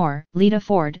 Gary Moore, Lita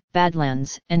Ford,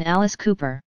 Badlands, and Alice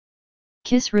Cooper.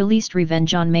 Kiss released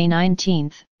Revenge on May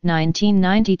 19,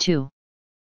 1992.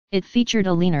 It featured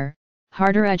a leaner,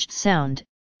 harder-edged sound,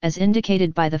 as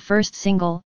indicated by the first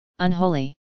single,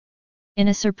 Unholy. In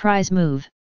a surprise move,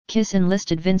 Kiss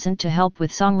enlisted Vincent to help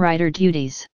with songwriter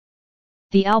duties.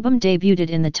 The album debuted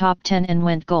in the top 10 and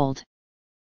went gold.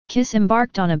 Kiss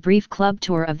embarked on a brief club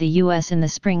tour of the US in the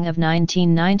spring of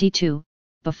 1992,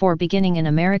 before beginning an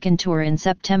American tour in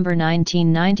September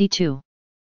 1992.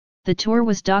 The tour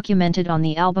was documented on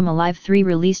the album Alive 3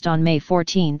 released on May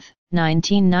 14,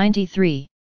 1993.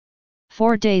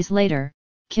 4 days later,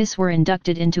 Kiss were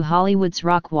inducted into Hollywood's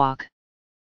Rock Walk.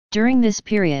 During this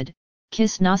period,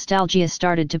 Kiss nostalgia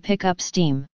started to pick up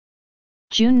steam.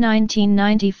 June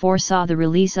 1994 saw the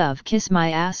release of Kiss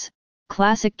My Ass,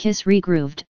 Classic Kiss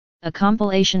Regrooved, a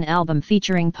compilation album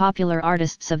featuring popular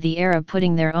artists of the era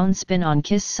putting their own spin on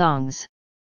Kiss songs.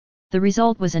 The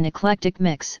result was an eclectic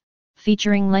mix,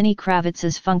 featuring Lenny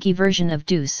Kravitz's funky version of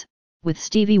Deuce, with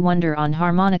Stevie Wonder on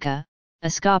harmonica, a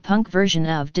ska-punk version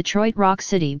of Detroit Rock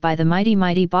City by the Mighty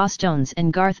Mighty Bosstones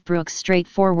and Garth Brooks'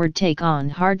 straightforward take on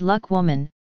Hard Luck Woman,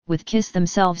 with Kiss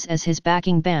themselves as his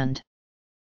backing band.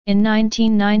 In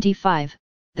 1995,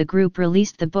 the group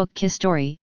released the book Kiss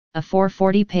Story, a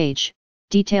 440-page,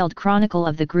 detailed chronicle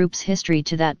of the group's history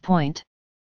to that point.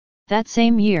 That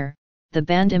same year, the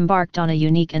band embarked on a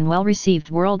unique and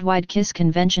well-received worldwide Kiss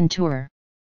convention tour.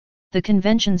 The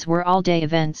conventions were all-day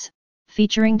events,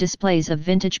 featuring displays of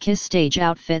vintage Kiss stage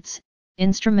outfits,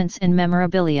 instruments and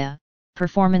memorabilia,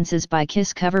 performances by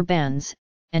Kiss cover bands,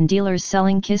 and dealers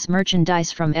selling Kiss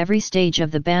merchandise from every stage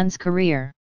of the band's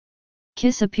career.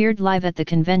 Kiss appeared live at the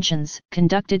conventions,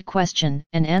 conducted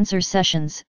question-and-answer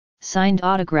sessions, signed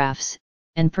autographs,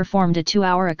 and performed a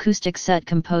 2-hour acoustic set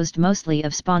composed mostly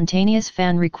of spontaneous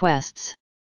fan requests.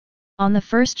 On the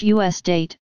first U.S.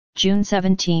 date, June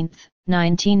 17,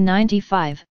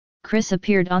 1995, Criss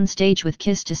appeared on stage with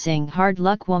Kiss to sing Hard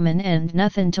Luck Woman and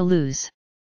Nothin' to Lose.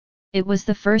 It was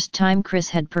the first time Criss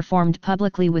had performed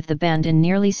publicly with the band in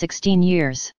nearly 16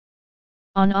 years.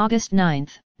 On August 9,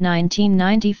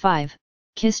 1995,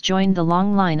 Kiss joined the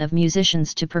long line of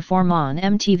musicians to perform on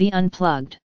MTV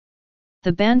Unplugged.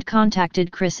 The band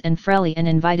contacted Criss and Frehley and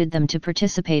invited them to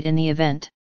participate in the event.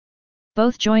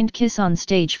 Both joined Kiss on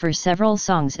stage for several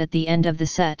songs at the end of the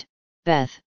set,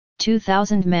 Beth,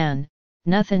 2000 Man,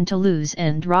 Nothin' to Lose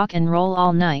and Rock and Roll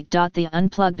All Night. The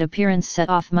Unplugged appearance set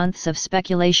off months of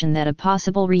speculation that a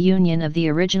possible reunion of the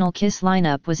original Kiss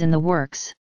lineup was in the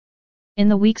works. In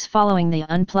the weeks following the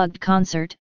Unplugged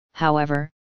concert, however,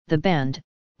 the band,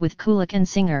 with Kulick and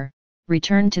Singer,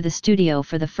 returned to the studio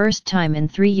for the first time in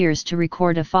 3 years to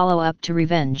record a follow-up to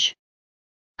Revenge.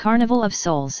 Carnival of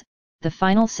Souls, the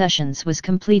final sessions was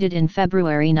completed in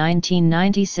February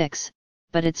 1996,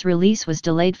 but its release was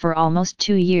delayed for almost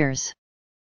 2 years.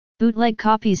 Bootleg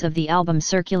copies of the album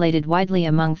circulated widely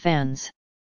among fans.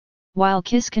 While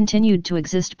Kiss continued to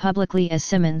exist publicly as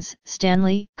Simmons,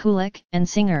 Stanley, Kulick, and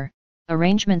Singer,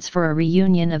 arrangements for a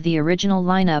reunion of the original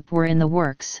lineup were in the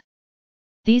works.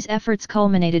 These efforts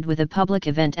culminated with a public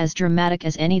event as dramatic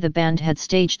as any the band had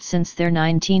staged since their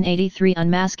 1983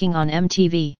 unmasking on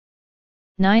MTV.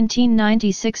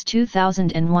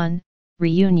 1996-2001,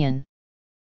 Reunion.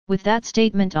 With that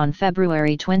statement on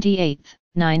February 28,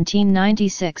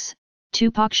 1996,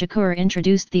 Tupac Shakur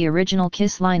introduced the original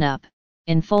Kiss lineup,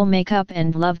 in full makeup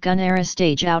and Love Gun era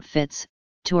stage outfits,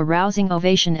 to a rousing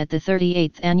ovation at the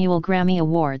 38th Annual Grammy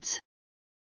Awards.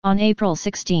 On April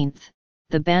 16,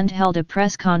 the band held a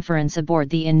press conference aboard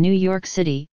the in New York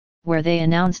City, where they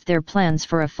announced their plans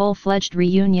for a full-fledged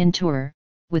reunion tour,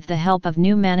 with the help of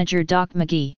new manager Doc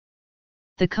McGhee.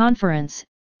 The conference,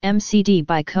 emceed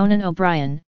by Conan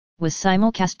O'Brien, was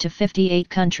simulcast to 58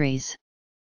 countries.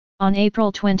 On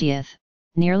April 20,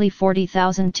 nearly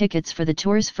 40,000 tickets for the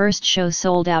tour's first show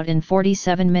sold out in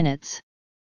 47 minutes.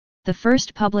 The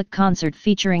first public concert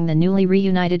featuring the newly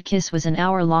reunited Kiss was an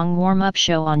hour-long warm-up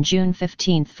show on June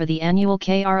 15 for the annual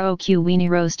KROQ Weenie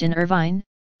Roast in Irvine,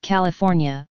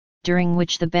 California, during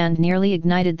which the band nearly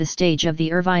ignited the stage of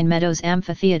the Irvine Meadows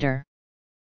Amphitheater.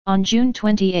 On June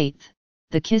 28,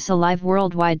 the Kiss Alive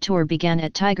Worldwide Tour began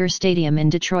at Tiger Stadium in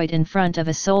Detroit in front of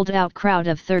a sold-out crowd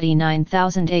of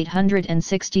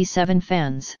 39,867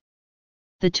 fans.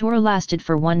 The tour lasted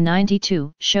for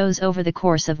 192 shows over the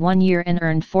course of 1 year and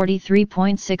earned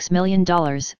 $43.6 million,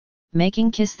 making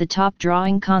Kiss the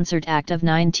top-drawing concert act of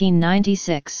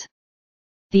 1996.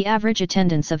 The average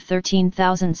attendance of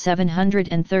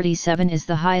 13,737 is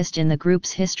the highest in the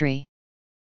group's history.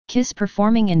 Kiss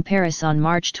performing in Paris on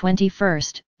March 21,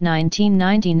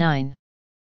 1999.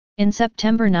 In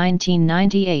September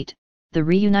 1998, the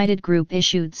reunited group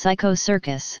issued Psycho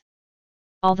Circus.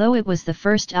 Although it was the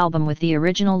first album with the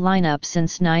original lineup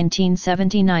since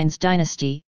 1979's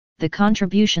Dynasty, the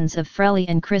contributions of Frehley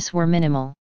and Criss were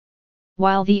minimal.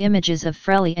 While the images of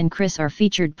Frehley and Criss are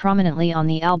featured prominently on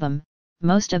the album,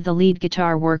 most of the lead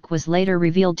guitar work was later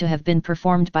revealed to have been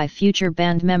performed by future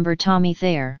band member Tommy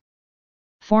Thayer.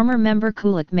 Former member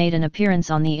Kulik made an appearance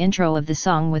on the intro of the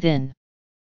song Within.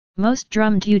 Most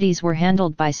drum duties were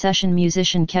handled by session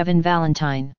musician Kevin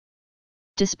Valentine.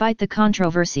 Despite the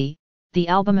controversy, the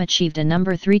album achieved a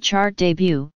number 3 chart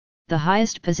debut, the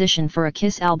highest position for a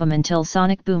Kiss album until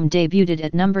Sonic Boom debuted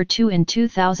at number 2 in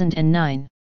 2009.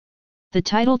 The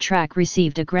title track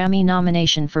received a Grammy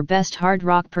nomination for Best Hard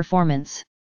Rock Performance.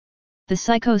 The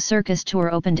Psycho Circus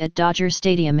tour opened at Dodger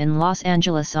Stadium in Los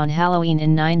Angeles on Halloween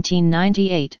in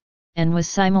 1998, and was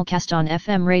simulcast on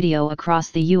FM radio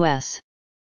across the U.S.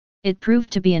 It proved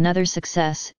to be another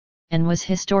success, and was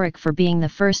historic for being the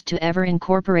first to ever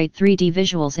incorporate 3D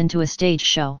visuals into a stage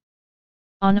show.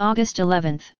 On August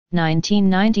 11,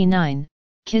 1999,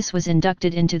 Kiss was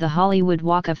inducted into the Hollywood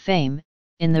Walk of Fame,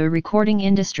 in the recording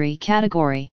industry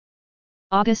category.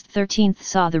 August 13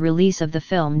 saw the release of the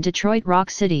film Detroit Rock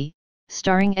City,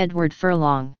 starring Edward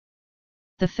Furlong.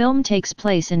 The film takes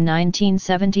place in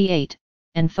 1978,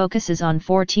 and focuses on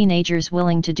 4 teenagers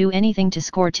willing to do anything to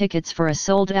score tickets for a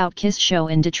sold-out Kiss show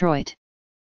in Detroit.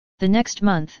 The next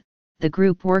month, the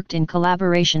group worked in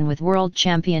collaboration with World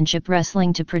Championship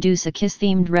Wrestling to produce a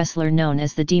Kiss-themed wrestler known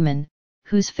as the Demon,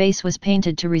 whose face was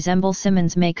painted to resemble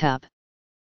Simmons' makeup.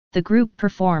 The group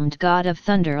performed God of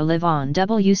Thunder live on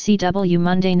WCW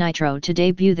Monday Nitro to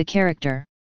debut the character.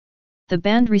 The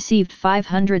band received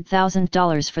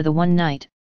 $500,000 for the one-night,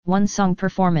 one-song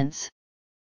performance.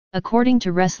 According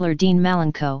to wrestler Dean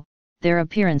Malenko, their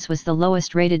appearance was the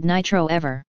lowest-rated Nitro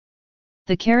ever.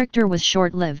 The character was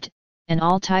short-lived, and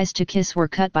all ties to Kiss were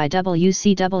cut by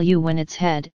WCW when its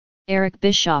head, Eric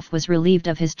Bischoff, was relieved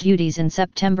of his duties in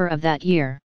September of that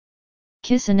year.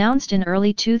 Kiss announced in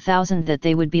early 2000 that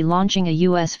they would be launching a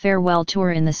U.S. farewell tour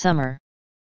in the summer.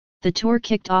 The tour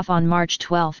kicked off on March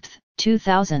 12,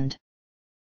 2000.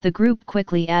 The group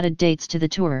quickly added dates to the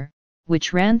tour,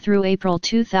 which ran through April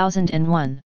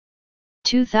 2001.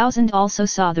 2000 also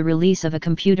saw the release of a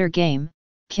computer game,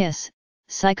 Kiss,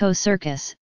 Psycho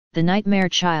Circus, The Nightmare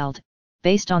Child,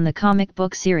 based on the comic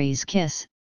book series Kiss,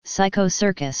 Psycho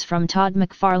Circus from Todd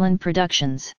McFarlane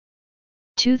Productions.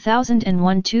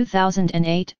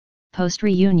 2001-2008,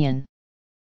 post-reunion.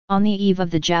 On the eve of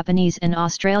the Japanese and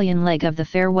Australian leg of the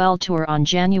farewell tour on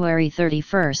January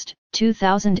 31,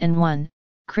 2001,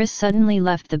 Criss suddenly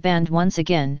left the band once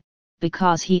again,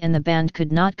 because he and the band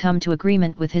could not come to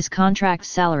agreement with his contract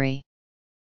salary.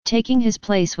 Taking his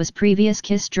place was previous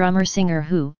Kiss drummer-singer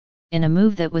who, in a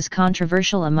move that was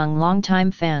controversial among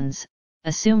longtime fans,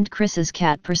 assumed Criss's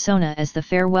cat persona as the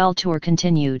farewell tour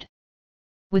continued.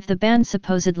 With the band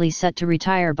supposedly set to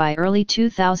retire by early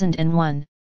 2001,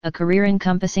 a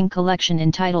career-encompassing collection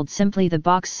entitled simply The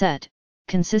Box Set,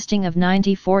 consisting of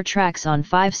 94 tracks on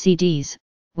 5 CDs,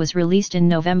 was released in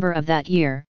November of that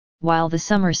year, while the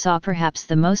summer saw perhaps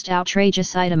the most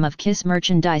outrageous item of Kiss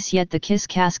merchandise yet, the Kiss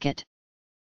casket.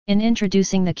 In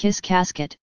introducing the Kiss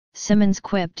casket, Simmons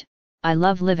quipped, "I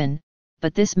love livin',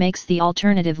 but this makes the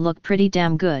alternative look pretty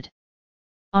damn good."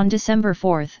 On December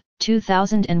 4,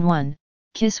 2001,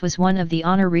 Kiss was one of the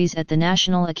honorees at the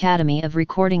National Academy of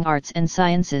Recording Arts and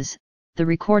Sciences, the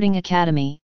Recording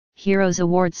Academy, Heroes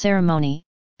Award ceremony,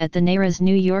 at the NARA's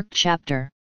New York chapter.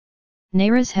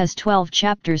 NARA's has 12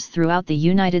 chapters throughout the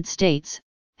United States,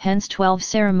 hence 12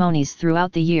 ceremonies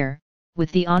throughout the year, with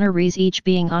the honorees each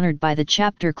being honored by the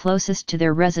chapter closest to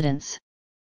their residence.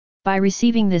 By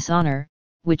receiving this honor,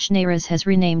 which NARA's has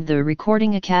renamed the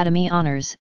Recording Academy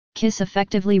Honors, Kiss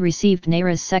effectively received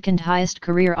NARA's second highest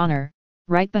career honor,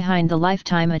 right behind the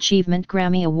Lifetime Achievement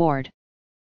Grammy Award.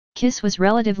 Kiss was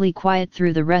relatively quiet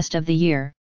through the rest of the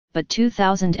year, but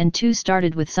 2002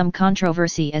 started with some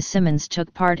controversy as Simmons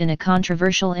took part in a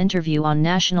controversial interview on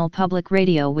National Public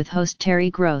Radio with host Terry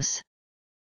Gross.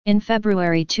 In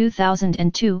February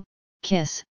 2002,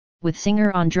 Kiss, with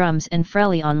Singer on drums and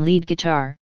Frehley on lead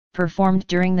guitar, performed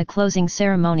during the closing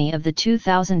ceremony of the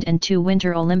 2002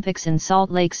 Winter Olympics in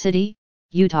Salt Lake City,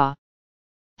 Utah.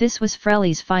 This was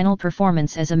Frehley's final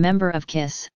performance as a member of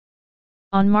Kiss.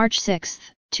 On March 6,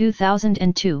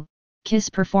 2002, Kiss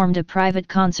performed a private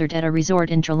concert at a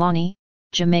resort in Trelawney,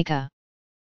 Jamaica.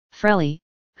 Frehley,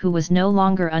 who was no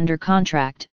longer under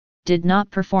contract, did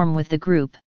not perform with the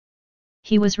group.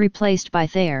 He was replaced by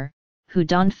Thayer, who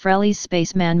donned Frehley's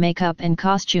spaceman makeup and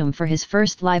costume for his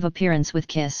first live appearance with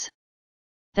Kiss.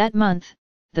 That month,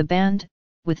 the band,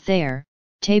 with Thayer,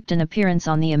 taped an appearance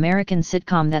on the American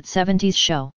sitcom That 70s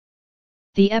Show.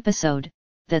 The episode,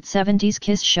 That 70s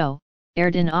Kiss Show,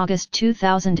 aired in August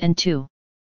 2002.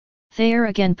 Thayer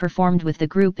again performed with the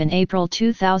group in April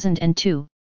 2002,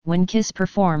 when Kiss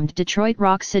performed Detroit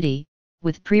Rock City,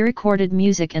 with pre-recorded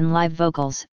music and live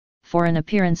vocals, for an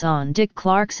appearance on Dick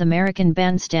Clark's American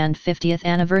Bandstand 50th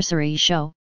Anniversary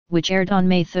Show, which aired on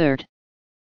May 3.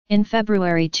 In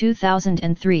February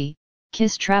 2003,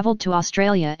 Kiss traveled to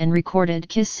Australia and recorded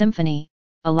Kiss Symphony,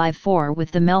 a live 4 with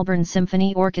the Melbourne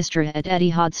Symphony Orchestra at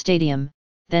Etihad Stadium,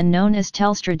 then known as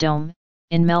Telstra Dome,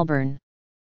 in Melbourne.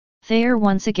 Thayer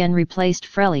once again replaced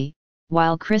Frehley,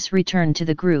 while Criss returned to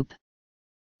the group.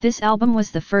 This album was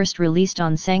the first released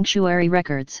on Sanctuary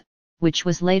Records, which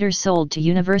was later sold to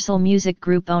Universal Music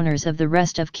Group, owners of the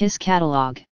rest of Kiss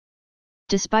catalog.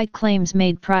 Despite claims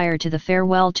made prior to the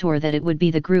farewell tour that it would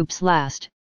be the group's last,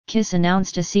 Kiss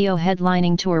announced a CO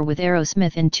headlining tour with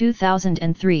Aerosmith in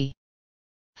 2003.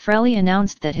 Frehley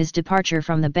announced that his departure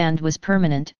from the band was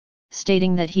permanent,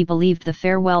 stating that he believed the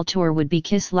farewell tour would be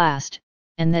Kiss' last,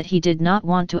 and that he did not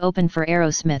want to open for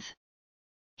Aerosmith.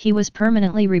 He was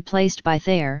permanently replaced by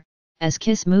Thayer, as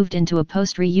Kiss moved into a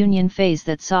post-reunion phase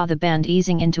that saw the band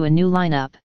easing into a new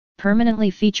lineup, permanently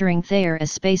featuring Thayer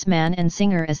as Spaceman and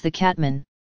Singer as the Catman.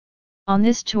 On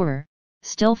this tour,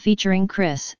 still featuring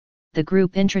Criss, the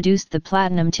group introduced the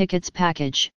Platinum Tickets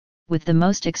package, with the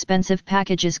most expensive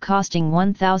packages costing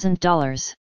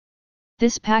 $1,000.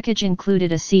 This package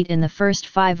included a seat in the first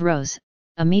 5 rows,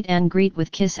 a meet and greet with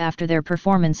Kiss after their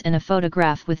performance, and a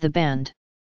photograph with the band.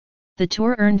 The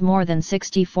tour earned more than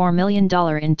 $64 million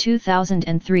in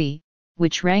 2003,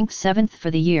 which ranked 7th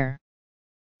for the year.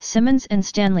 Simmons and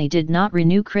Stanley did not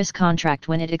renew Criss' contract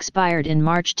when it expired in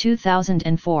March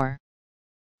 2004.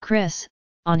 Criss,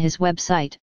 on his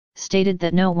website, stated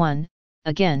that no one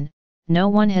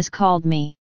has called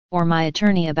me, or my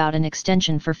attorney about an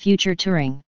extension for future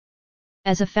touring.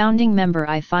 As a founding member,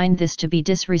 I find this to be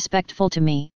disrespectful to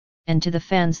me, and to the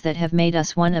fans that have made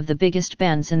us one of the biggest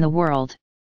bands in the world.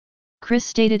 Criss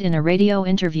stated in a radio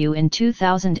interview in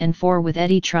 2004 with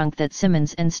Eddie Trunk that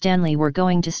Simmons and Stanley were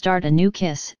going to start a new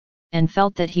Kiss, and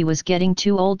felt that he was getting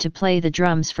too old to play the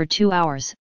drums for 2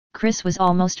 hours. Criss was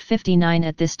almost 59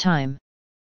 at this time.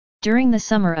 During the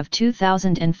summer of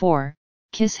 2004,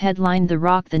 Kiss headlined the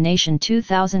Rock the Nation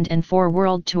 2004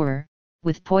 World Tour,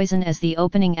 with Poison as the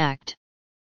opening act.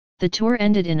 The tour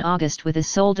ended in August with a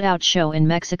sold-out show in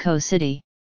Mexico City.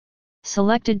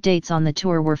 Selected dates on the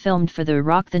tour were filmed for the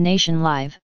Rock the Nation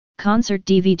Live concert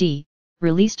DVD,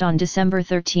 released on December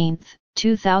 13,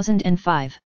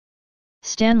 2005.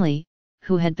 Stanley,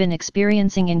 who had been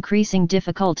experiencing increasing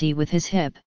difficulty with his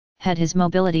hip, had his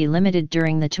mobility limited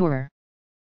during the tour.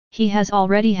 He has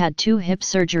already had 2 hip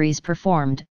surgeries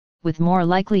performed, with more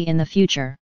likely in the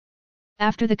future.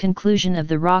 After the conclusion of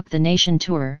the Rock the Nation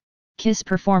tour, Kiss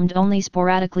performed only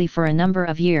sporadically for a number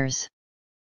of years.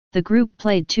 The group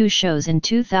played 2 shows in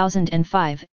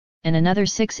 2005, and another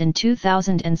 6 in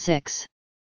 2006.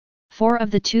 4 of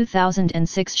the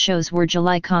 2006 shows were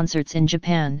July concerts in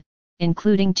Japan,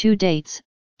 including 2 dates,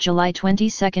 July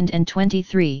 22 and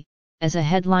 23, as a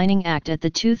headlining act at the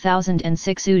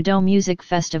 2006 Udo Music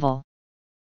Festival.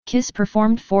 Kiss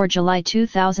performed 4 July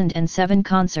 2007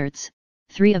 concerts,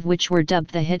 3 of which were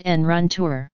dubbed the Hit and Run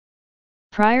Tour.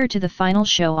 Prior to the final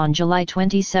show on July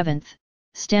 27,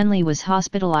 Stanley was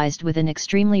hospitalized with an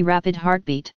extremely rapid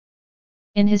heartbeat.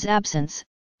 In his absence,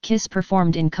 Kiss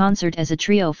performed in concert as a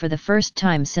trio for the first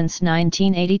time since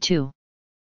 1982.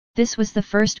 This was the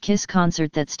first Kiss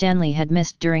concert that Stanley had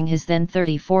missed during his then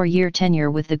 34-year tenure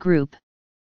with the group.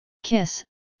 Kiss,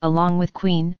 along with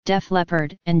Queen, Def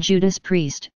Leppard, and Judas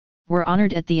Priest, were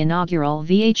honored at the inaugural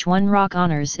VH1 Rock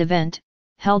Honors event,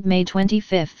 held May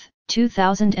 25,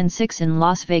 2006 in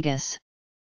Las Vegas.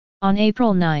 On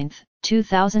April 9,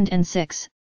 2006,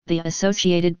 the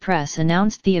Associated Press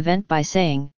announced the event by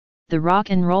saying, "The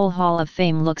Rock and Roll Hall of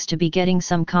Fame looks to be getting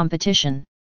some competition."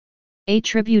 A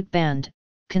tribute band,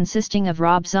 consisting of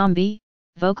Rob Zombie,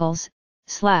 vocals,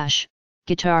 Slash,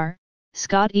 guitar,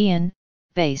 Scott Ian,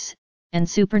 bass, and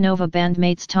Supernova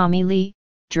bandmates Tommy Lee,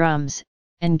 drums,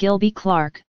 and Gilby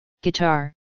Clarke,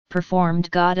 guitar,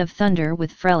 performed God of Thunder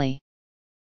with Frehley.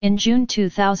 In June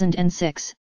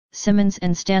 2006, Simmons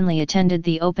and Stanley attended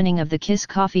the opening of the Kiss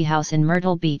Coffee House in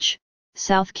Myrtle Beach,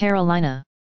 South Carolina.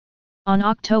 On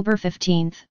October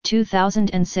 15,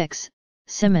 2006,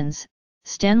 Simmons,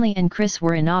 Stanley and Criss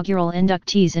were inaugural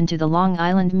inductees into the Long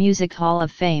Island Music Hall of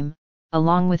Fame,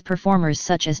 along with performers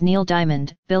such as Neil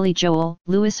Diamond, Billy Joel,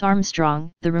 Louis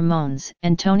Armstrong, The Ramones,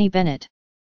 and Tony Bennett.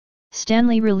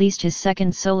 Stanley released his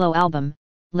second solo album,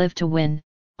 Live to Win,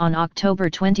 on October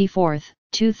 24,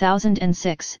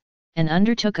 2006, and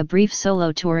undertook a brief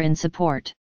solo tour in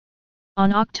support.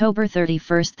 On October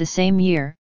 31 the same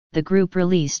year, the group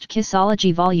released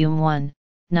Kissology Volume 1,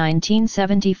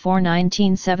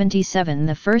 1974-1977,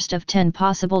 the first of 10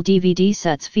 possible DVD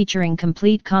sets featuring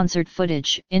complete concert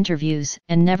footage, interviews,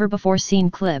 and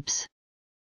never-before-seen clips.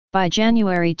 By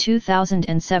January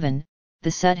 2007,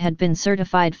 the set had been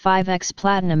certified 5x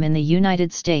Platinum in the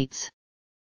United States.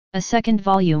 A second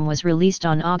volume was released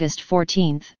on August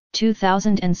 14,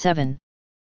 2007.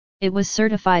 It was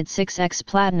certified 6x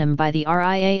Platinum by the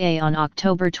RIAA on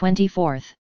October 24.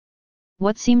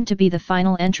 What seemed to be the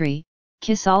final entry,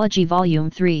 Kissology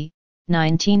Volume 3,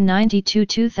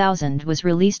 1992-2000, was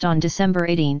released on December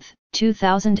 18,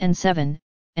 2007,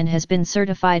 and has been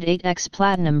certified 8x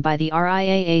Platinum by the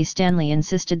RIAA. Stanley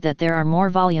insisted that there are more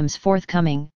volumes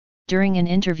forthcoming, during an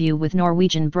interview with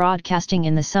Norwegian Broadcasting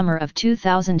in the summer of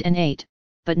 2008,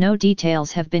 but no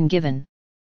details have been given.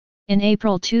 In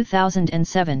April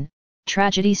 2007,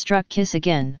 tragedy struck Kiss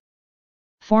again.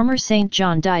 Former St.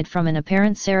 John died from an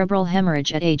apparent cerebral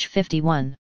hemorrhage at age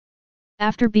 51.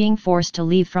 After being forced to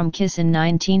leave from Kiss in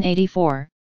 1984,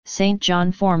 St.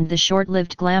 John formed the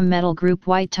short-lived glam metal group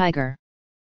White Tiger.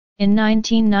 In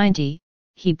 1990,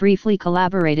 he briefly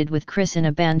collaborated with Criss in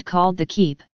a band called The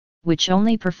Keep, which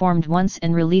only performed once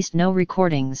and released no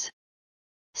recordings.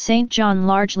 St. John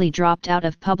largely dropped out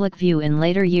of public view in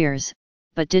later years,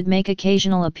 but did make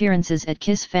occasional appearances at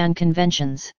Kiss fan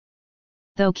conventions.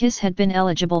 Though Kiss had been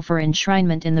eligible for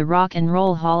enshrinement in the Rock and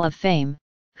Roll Hall of Fame,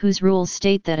 whose rules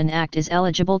state that an act is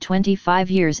eligible 25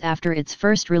 years after its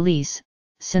first release,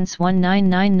 since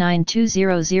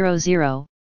 1999-2000,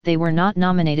 they were not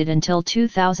nominated until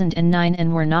 2009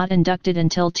 and were not inducted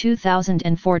until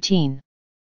 2014.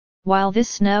 While this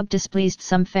snub displeased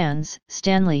some fans,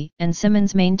 Stanley and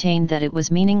Simmons maintained that it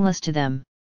was meaningless to them.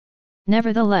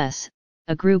 Nevertheless,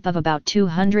 a group of about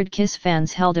 200 Kiss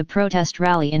fans held a protest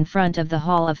rally in front of the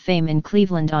Hall of Fame in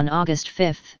Cleveland on August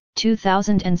 5,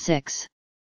 2006.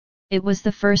 It was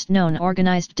the first known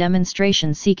organized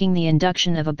demonstration seeking the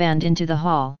induction of a band into the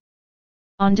hall.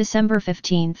 On December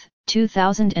 15,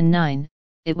 2009,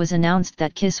 it was announced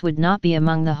that Kiss would not be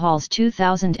among the hall's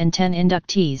 2010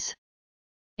 inductees.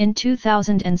 In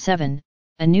 2007,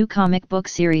 a new comic book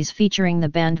series featuring the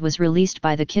band was released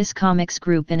by the Kiss Comics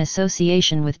Group in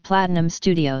association with Platinum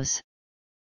Studios.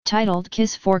 Titled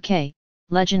Kiss 4K,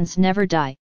 Legends Never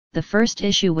Die, the first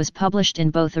issue was published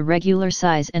in both a regular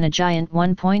size and a giant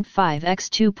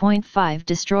 1.5x2.5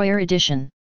 Destroyer edition.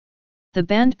 The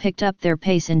band picked up their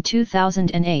pace in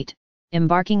 2008,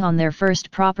 embarking on their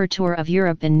first proper tour of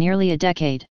Europe in nearly a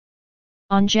decade.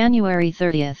 On January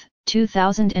 30,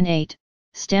 2008,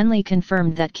 Stanley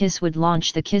confirmed that Kiss would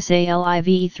launch the Kiss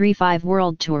ALIVE35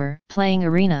 World Tour, playing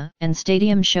arena and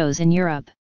stadium shows in Europe,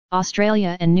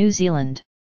 Australia and New Zealand.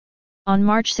 On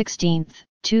March 16,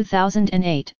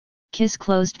 2008, Kiss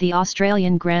closed the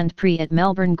Australian Grand Prix at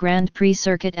Melbourne Grand Prix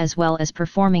circuit as well as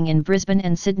performing in Brisbane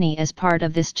and Sydney as part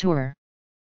of this tour.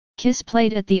 Kiss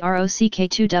played at the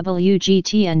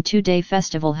ROCK2WGTN 2-day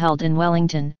festival held in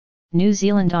Wellington, New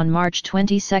Zealand on March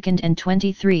 22 and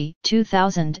 23,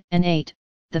 2008.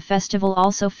 The festival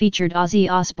also featured Ozzy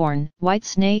Osbourne,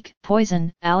 Whitesnake,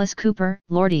 Poison, Alice Cooper,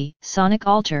 Lordi, Sonic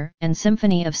Alter, and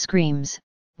Symphony of Screams,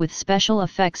 with special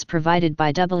effects provided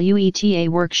by WETA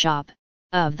Workshop,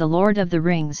 of The Lord of the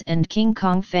Rings and King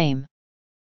Kong fame.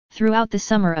 Throughout the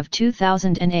summer of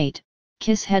 2008,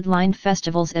 Kiss headlined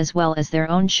festivals as well as their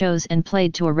own shows and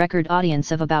played to a record audience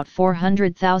of about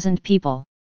 400,000 people.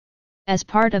 As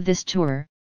part of this tour,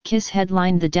 Kiss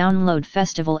headlined the Download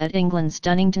Festival at England's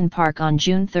Dunnington Park on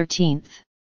June 13.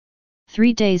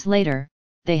 3 days later,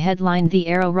 they headlined the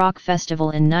Aero Rock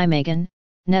Festival in Nijmegen,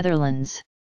 Netherlands.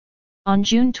 On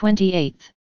June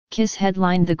 28, Kiss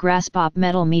headlined the Graspop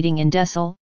Metal Meeting in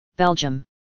Dessel, Belgium.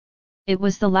 It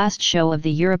was the last show of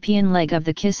the European leg of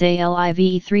the Kiss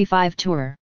ALIVE35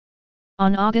 tour.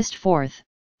 On August 4,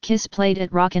 Kiss played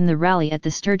at Rockin' the Rally at the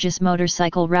Sturgis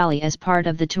Motorcycle Rally as part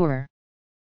of the tour.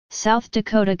 South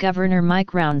Dakota Governor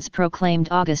Mike Rounds proclaimed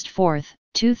August 4,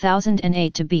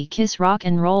 2008 to be Kiss Rock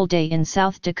and Roll Day in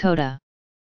South Dakota.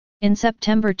 In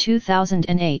September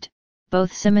 2008,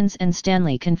 both Simmons and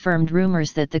Stanley confirmed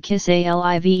rumors that the Kiss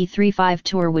ALIVE35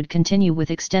 tour would continue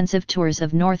with extensive tours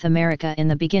of North America in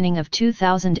the beginning of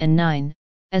 2009,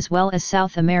 as well as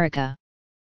South America.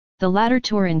 The latter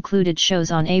tour included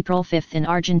shows on April 5 in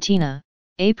Argentina,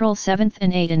 April 7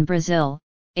 and 8 in Brazil,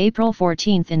 April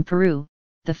 14 in Peru,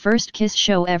 the first Kiss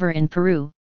show ever in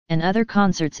Peru, and other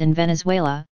concerts in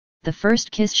Venezuela, the first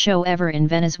Kiss show ever in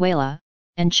Venezuela,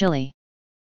 and Chile.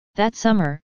 That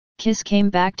summer, Kiss came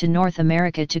back to North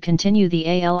America to continue the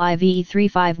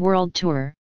ALIVE35 World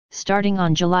Tour, starting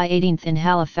on July 18 in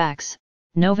Halifax,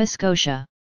 Nova Scotia.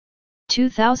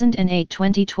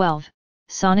 2008-2012,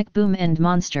 Sonic Boom and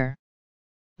Monster.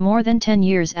 More than 10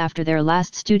 years after their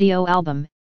last studio album,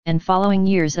 and following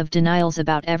years of denials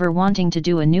about ever wanting to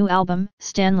do a new album,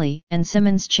 Stanley and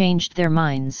Simmons changed their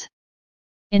minds.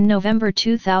 In November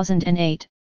 2008,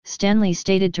 Stanley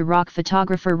stated to rock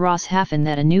photographer Ross Halfin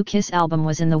that a new Kiss album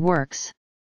was in the works.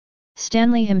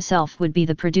 Stanley himself would be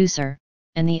the producer,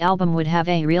 and the album would have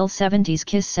a real 70s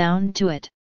Kiss sound to it.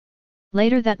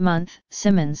 Later that month,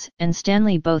 Simmons and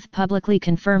Stanley both publicly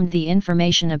confirmed the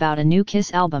information about a new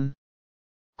Kiss album.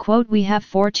 Quote, "We have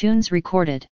 4 tunes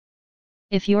recorded.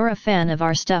 If you're a fan of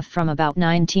our stuff from about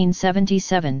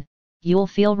 1977, you'll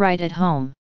feel right at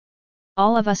home.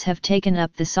 All of us have taken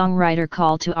up the songwriter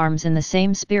call to arms in the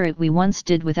same spirit we once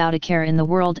did, without a care in the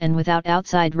world and without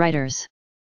outside writers.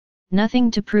 Nothing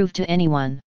to prove to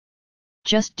anyone.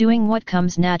 Just doing what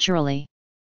comes naturally.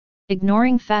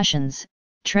 Ignoring fashions,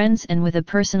 trends, and with a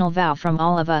personal vow from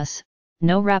all of us,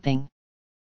 no rapping.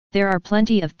 There are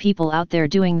plenty of people out there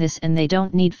doing this, and they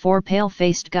don't need 4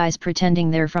 pale-faced guys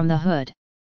pretending they're from the hood.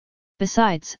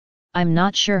 Besides, I'm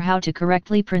not sure how to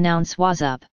correctly pronounce what's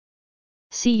up.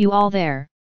 See you all there,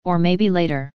 or maybe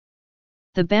later."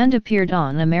 The band appeared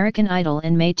on American Idol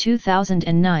in May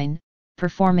 2009,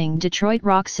 performing Detroit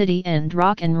Rock City and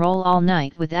Rock and Roll All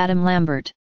Night with Adam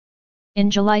Lambert.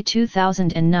 In July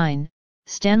 2009,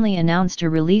 Stanley announced a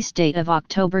release date of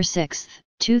October 6,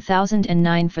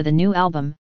 2009 for the new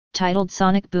album, titled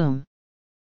Sonic Boom.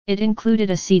 It included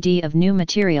a CD of new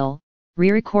material,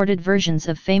 re-recorded versions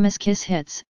of famous Kiss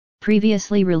hits,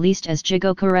 previously released as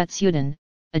Jigokuretsudan,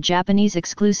 a Japanese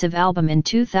exclusive album in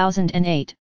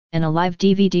 2008, and a live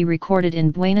DVD recorded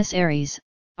in Buenos Aires,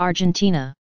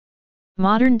 Argentina.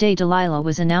 Modern Day Delilah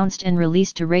was announced and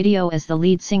released to radio as the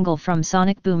lead single from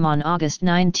Sonic Boom on August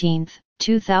 19,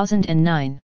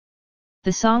 2009.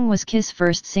 The song was Kiss'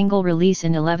 first single release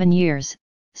in 11 years,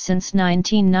 since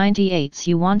 1998's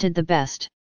You Wanted the Best.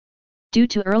 Due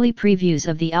to early previews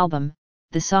of the album,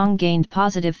 the song gained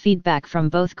positive feedback from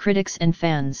both critics and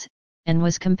fans, and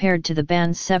was compared to the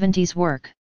band's 70s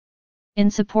work. In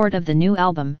support of the new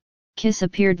album, Kiss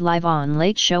appeared live on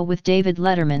Late Show with David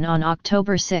Letterman on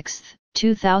October 6,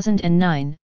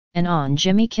 2009, and on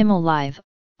Jimmy Kimmel Live,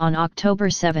 on October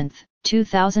 7,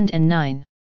 2009.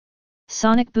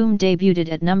 Sonic Boom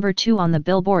debuted at number 2 on the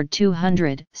Billboard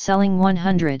 200, selling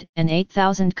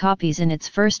 108,000 copies in its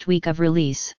first week of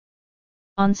release.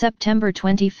 On September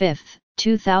 25,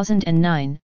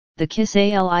 2009, the Kiss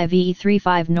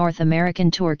ALIVE35 North American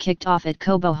Tour kicked off at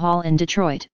Cobo Hall in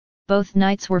Detroit. Both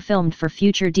nights were filmed for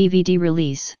future DVD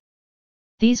release.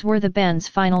 These were the band's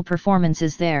final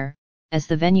performances there, as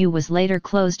the venue was later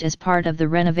closed as part of the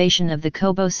renovation of the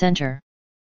Cobo Center.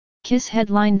 Kiss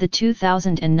headlined the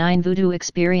 2009 Voodoo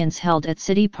Experience held at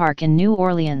City Park in New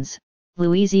Orleans,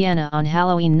 Louisiana on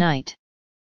Halloween night.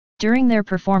 During their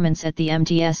performance at the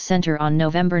MTS Center on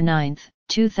November 9,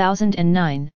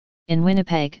 2009, in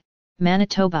Winnipeg,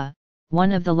 Manitoba,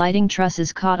 one of the lighting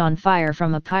trusses caught on fire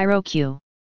from a pyro cue.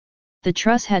 The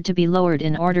truss had to be lowered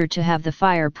in order to have the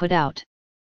fire put out.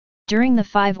 During the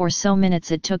 5 or so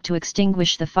minutes it took to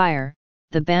extinguish the fire,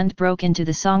 the band broke into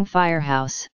the song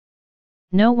Firehouse.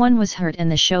 No one was hurt and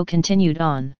the show continued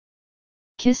on.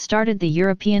 Kiss started the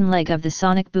European leg of the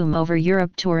Sonic Boom Over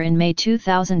Europe tour in May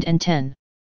 2010.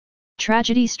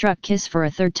 Tragedy struck Kiss for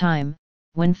a third time,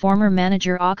 when former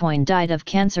manager Aucoin died of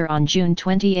cancer on June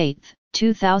 28,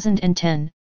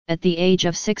 2010, at the age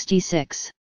of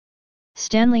 66.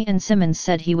 Stanley and Simmons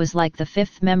said he was like the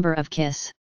 5th member of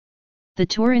Kiss. The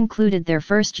tour included their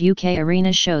first UK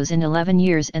arena shows in 11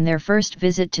 years and their first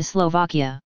visit to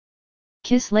Slovakia.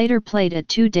 Kiss later played at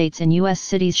 2 dates in U.S.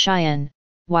 cities Cheyenne,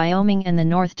 Wyoming and the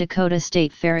North Dakota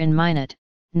State Fair in Minot,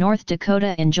 North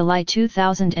Dakota in July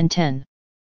 2010.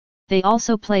 They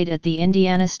also played at the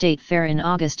Indiana State Fair in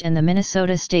August and the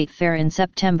Minnesota State Fair in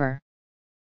September.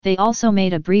 They also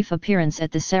made a brief appearance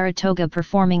at the Saratoga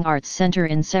Performing Arts Center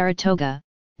in Saratoga,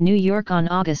 New York on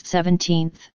August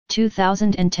 17,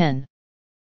 2010.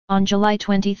 On July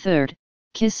 23,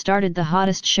 Kiss started the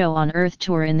Hottest Show on Earth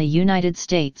tour in the United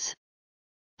States.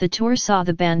 The tour saw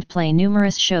the band play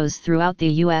numerous shows throughout the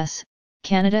US,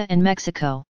 Canada and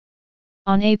Mexico.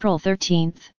 On April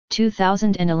 13,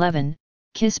 2011,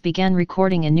 Kiss began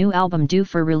recording a new album due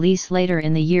for release later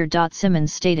in the year.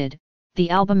 Simmons stated, "The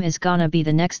album is gonna be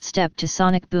the next step to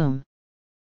Sonic Boom.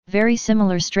 Very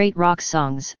similar straight rock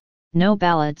songs, no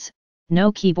ballads,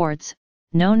 no keyboards,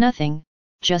 no nothing,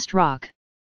 just rock."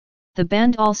 The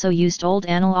band also used old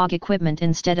analog equipment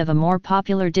instead of a more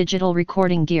popular digital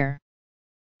recording gear.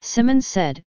 Simmons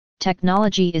said,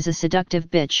 "Technology is a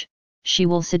seductive bitch, she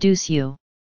will seduce you.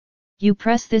 You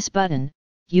press this button,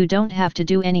 you don't have to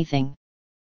do anything.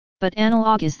 But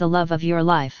analog is the love of your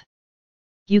life.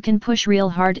 You can push real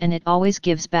hard and it always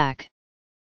gives back."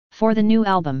 For the new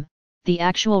album, the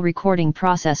actual recording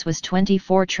process was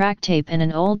 24-track tape and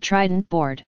an old Trident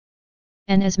board.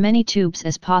 And as many tubes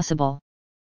as possible.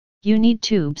 You need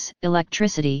tubes,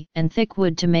 electricity, and thick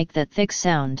wood to make that thick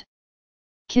sound.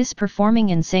 Kiss performing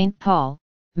in St. Paul,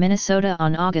 Minnesota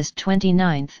on August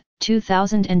 29,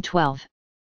 2012.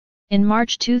 In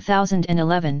March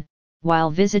 2011,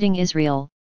 while visiting Israel,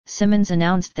 Simmons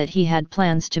announced that he had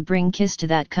plans to bring Kiss to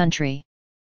that country.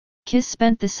 Kiss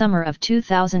spent the summer of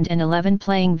 2011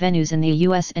 playing venues in the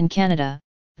US and Canada,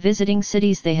 visiting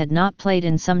cities they had not played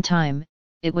in some time.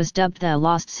 It was dubbed the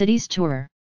Lost Cities Tour.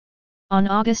 On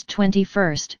August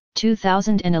 21,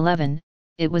 2011,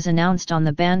 it was announced on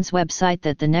the band's website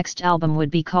that the next album would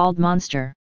be called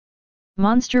Monster.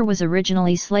 Monster was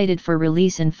originally slated for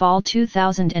release in fall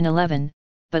 2011,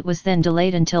 but was then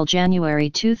delayed until January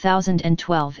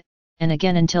 2012, and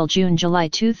again until June-July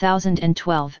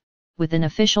 2012, with an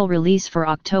official release for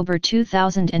October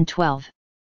 2012.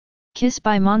 Kiss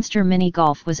by Monster Mini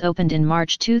Golf was opened in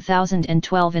March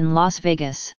 2012 in Las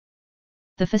Vegas.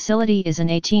 The facility is an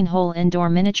 18-hole indoor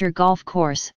miniature golf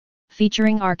course,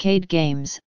 featuring arcade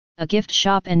games, a gift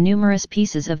shop and numerous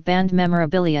pieces of band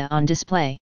memorabilia on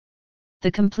display.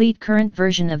 The complete current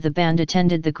version of the band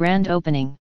attended the grand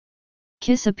opening.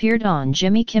 Kiss appeared on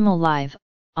Jimmy Kimmel Live,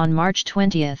 on March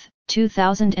 20,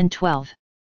 2012.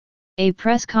 A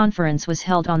press conference was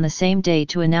held on the same day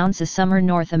to announce a summer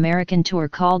North American tour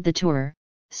called The Tour.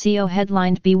 CO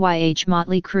headlined BYH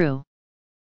Motley Crue.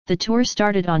 The tour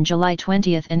started on July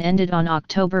 20 and ended on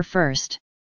October 1.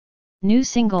 New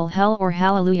single Hell or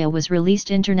Hallelujah was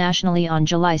released internationally on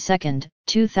July 2,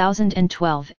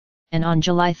 2012, and on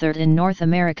July 3 in North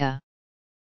America.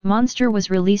 Monster was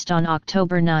released on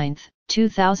October 9,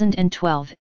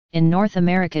 2012, in North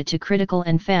America to critical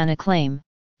and fan acclaim,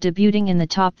 debuting in the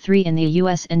top 3 in the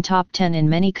US and top 10 in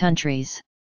many countries.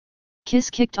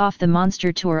 Kiss kicked off the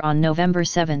Monster Tour on November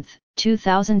 7,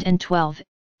 2012,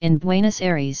 in Buenos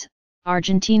Aires,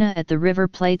 Argentina at the River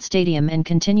Plate Stadium and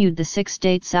continued the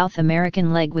 6-date South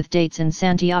American leg with dates in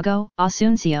Santiago,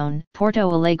 Asunción, Porto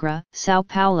Alegre, São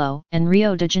Paulo, and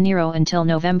Rio de Janeiro until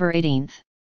November 18.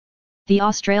 The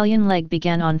Australian leg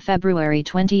began on February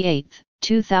 28,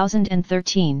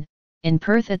 2013, in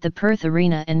Perth at the Perth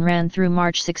Arena and ran through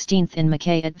March 16 in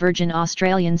Mackay at Virgin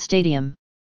Australian Stadium.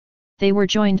 They were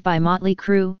joined by Motley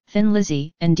Crue, Thin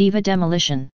Lizzy, and Diva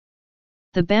Demolition.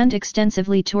 The band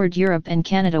extensively toured Europe and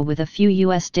Canada with a few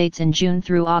US dates in June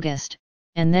through August,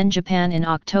 and then Japan in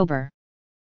October.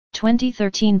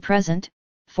 2013 present,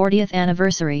 40th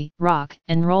anniversary, Rock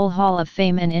and Roll Hall of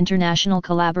Fame and international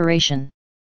collaboration.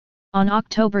 On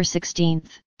October 16,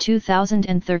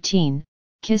 2013,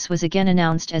 Kiss was again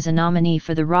announced as a nominee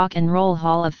for the Rock and Roll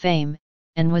Hall of Fame,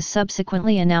 and was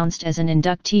subsequently announced as an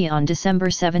inductee on December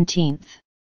 17.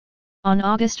 On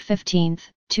August 15,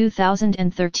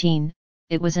 2013,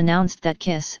 it was announced that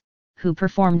Kiss, who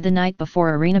performed the night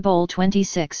before Arena Bowl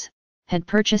 26, had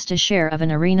purchased a share of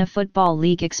an Arena Football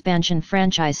League expansion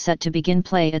franchise set to begin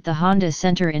play at the Honda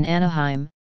Center in Anaheim,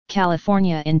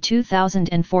 California in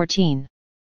 2014.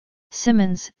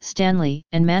 Simmons, Stanley,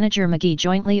 and manager McGee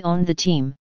jointly owned the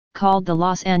team, called the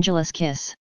Los Angeles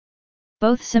Kiss.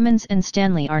 Both Simmons and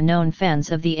Stanley are known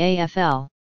fans of the AFL.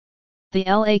 The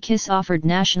LA Kiss offered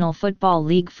National Football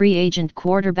League free agent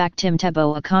quarterback Tim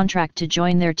Tebow a contract to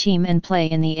join their team and play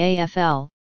in the AFL,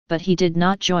 but he did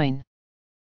not join.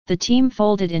 The team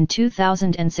folded in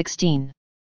 2016.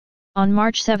 On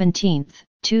March 17,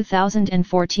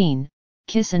 2014,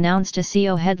 Kiss announced a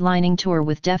CO headlining tour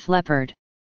with Def Leppard.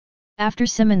 After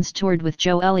Simmons toured with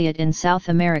Joe Elliott in South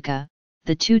America,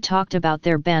 the two talked about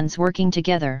their bands working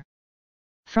together.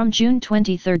 From June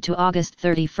 23 to August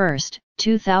 31,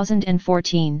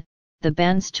 2014, the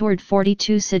bands toured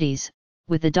 42 cities,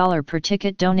 with $1 per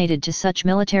ticket donated to such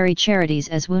military charities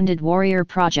as Wounded Warrior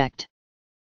Project.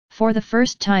 For the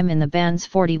first time in the band's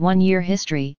 41-year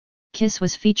history, Kiss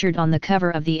was featured on the cover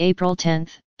of the April 10,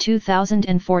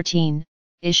 2014,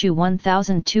 issue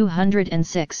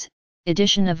 1206,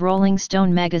 edition of Rolling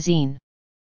Stone magazine.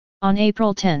 On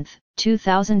April 10,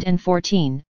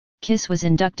 2014, Kiss was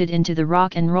inducted into the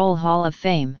Rock and Roll Hall of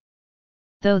Fame.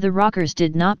 Though the Rockers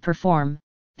did not perform,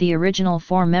 the original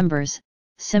four members,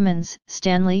 Simmons,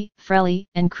 Stanley, Frehley,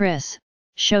 and Criss,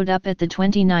 showed up at the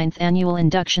 29th annual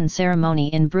induction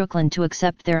ceremony in Brooklyn to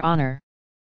accept their honor.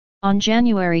 On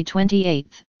January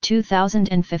 28,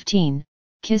 2015,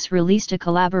 Kiss released a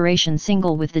collaboration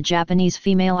single with the Japanese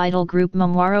female idol group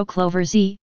Momwaro Clover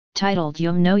Z, titled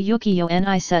Yum no Yukiyo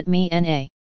ni Set Me Na.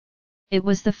 It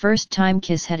was the first time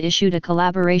Kiss had issued a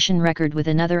collaboration record with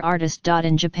another artist.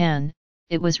 In Japan,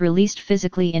 it was released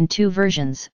physically in two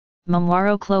versions,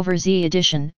 Momwaro Clover Z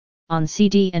Edition, on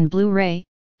CD and Blu-ray,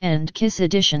 and Kiss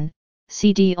Edition,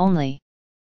 CD only.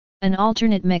 An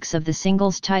alternate mix of the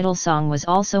single's title song was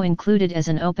also included as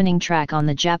an opening track on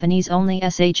the Japanese-only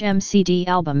SHM CD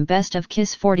album Best of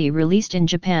Kiss 40 released in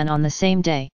Japan on the same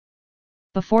day.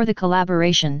 Before the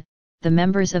collaboration, the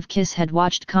members of Kiss had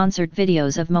watched concert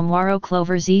videos of Momwaro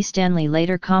Clover Z. Stanley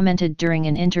later commented during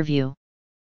an interview.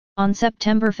 On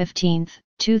September 15,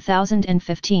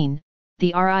 2015,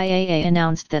 the RIAA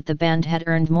announced that the band had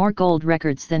earned more gold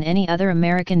records than any other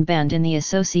American band in the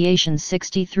association's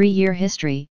 63-year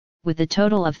history, with a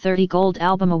total of 30 gold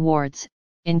album awards,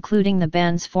 including the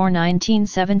band's 4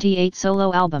 1978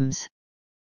 solo albums.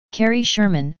 Kerry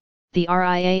Sherman, the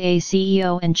RIAA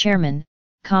CEO and chairman,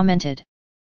 commented.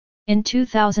 In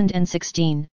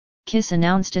 2016, Kiss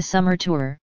announced a summer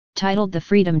tour, titled the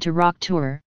Freedom to Rock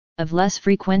Tour, of less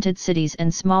frequented cities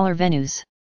and smaller venues.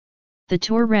 The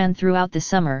tour ran throughout the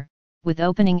summer, with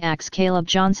opening acts Caleb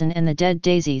Johnson and the Dead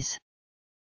Daisies.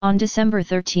 On December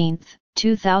 13,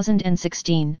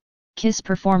 2016, Kiss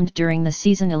performed during the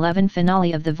season 11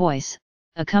 finale of The Voice,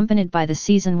 accompanied by the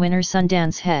season winner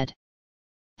Sundance Head.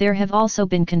 There have also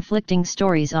been conflicting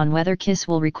stories on whether Kiss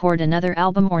will record another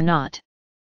album or not.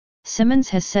 Simmons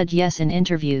has said yes in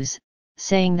interviews,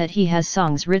 saying that he has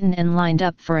songs written and lined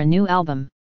up for a new album.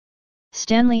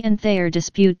 Stanley and Thayer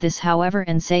dispute this, however,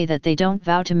 and say that they don't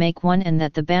vow to make one and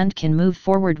that the band can move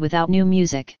forward without new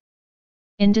music.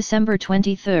 In December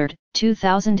 23,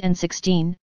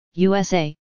 2016,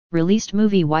 USA released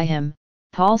movie Why Him.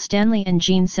 Paul Stanley and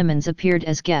Gene Simmons appeared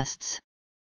as guests.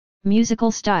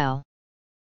 Musical style.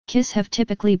 Kiss have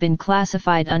typically been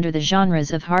classified under the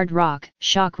genres of hard rock,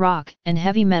 shock rock, and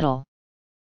heavy metal.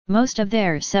 Most of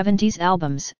their 70s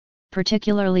albums,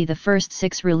 particularly the first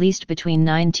 6 released between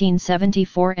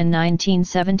 1974 and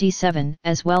 1977,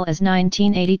 as well as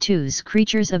 1982's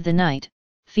Creatures of the Night,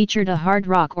 featured a hard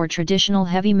rock or traditional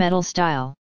heavy metal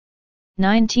style.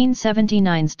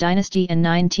 1979's Dynasty and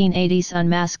 1980's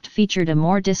Unmasked featured a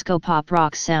more disco pop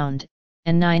rock sound,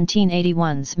 and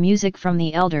 1981's Music from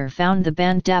the Elder found the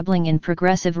band dabbling in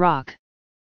progressive rock.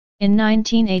 In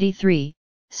 1983,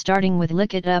 starting with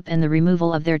Lick It Up and the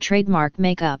removal of their trademark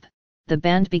makeup, the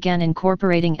band began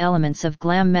incorporating elements of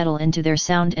glam metal into their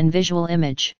sound and visual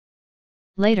image.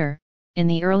 Later, in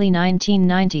the early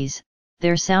 1990s,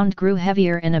 their sound grew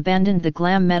heavier and abandoned the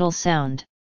glam metal sound.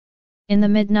 In the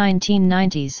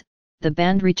mid-1990s, the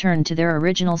band returned to their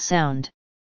original sound.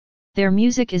 Their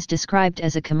music is described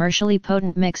as a commercially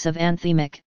potent mix of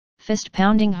anthemic,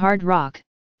 fist-pounding hard rock,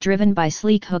 driven by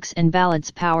sleek hooks, and ballads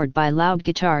powered by loud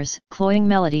guitars, cloying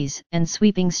melodies, and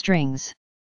sweeping strings.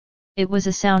 It was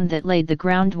a sound that laid the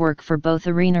groundwork for both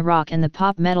arena rock and the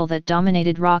pop metal that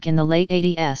dominated rock in the late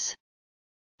 80s.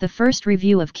 The first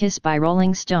review of Kiss by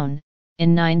Rolling Stone,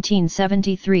 in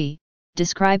 1973,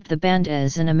 described the band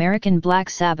as an American Black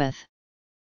Sabbath.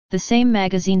 The same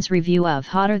magazine's review of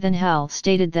Hotter Than Hell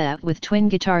stated that with twin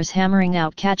guitars hammering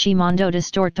out catchy mondo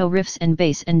distorto riffs and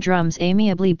bass and drums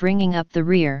amiably bringing up the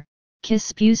rear, Kiss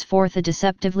spews forth a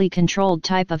deceptively controlled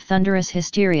type of thunderous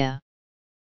hysteria.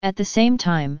 At the same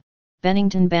time,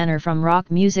 Bennington Banner from Rock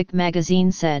Music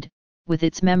magazine said, with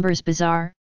its members'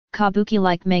 bizarre,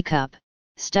 kabuki-like makeup,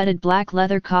 studded black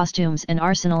leather costumes and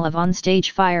arsenal of onstage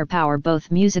firepower,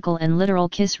 both musical and literal,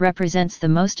 Kiss represents the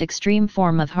most extreme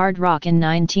form of hard rock in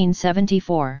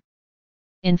 1974.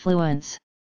 Influence.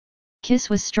 Kiss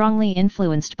was strongly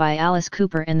influenced by Alice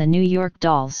Cooper and the New York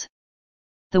Dolls.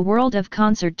 The world of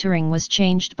concert touring was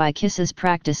changed by Kiss's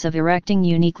practice of erecting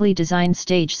uniquely designed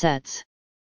stage sets.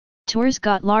 Tours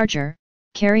got larger,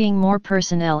 carrying more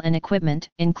personnel and equipment,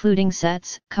 including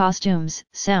sets, costumes,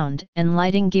 sound and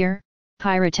lighting gear,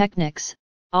 pyrotechnics,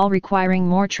 all requiring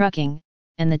more trucking,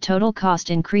 and the total cost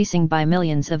increasing by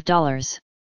millions of dollars.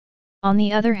 On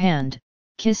the other hand,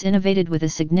 Kiss innovated with a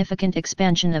significant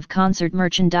expansion of concert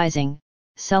merchandising,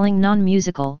 selling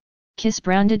non-musical,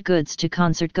 Kiss-branded goods to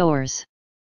concertgoers.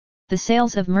 The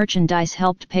sales of merchandise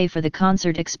helped pay for the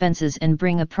concert expenses and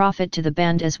bring a profit to the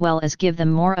band, as well as give them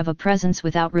more of a presence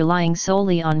without relying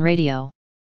solely on radio.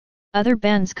 Other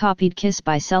bands copied Kiss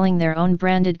by selling their own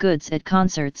branded goods at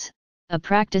concerts, a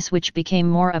practice which became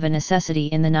more of a necessity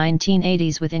in the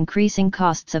 1980s with increasing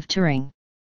costs of touring.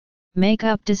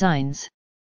 Makeup designs.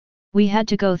 We had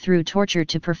to go through torture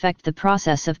to perfect the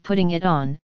process of putting it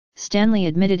on, Stanley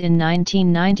admitted in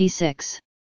 1996.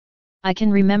 I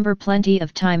can remember plenty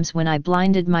of times when I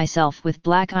blinded myself with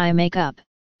black eye makeup.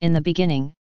 In the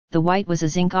beginning, the white was a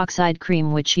zinc oxide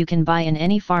cream which you can buy in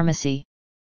any pharmacy.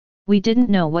 We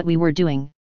didn't know what we were doing,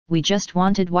 we just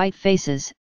wanted white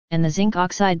faces, and the zinc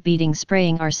oxide beading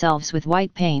spraying ourselves with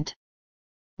white paint.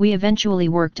 We eventually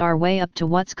worked our way up to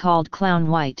what's called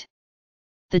clown white.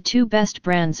 The two best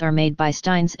brands are made by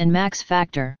Steins and Max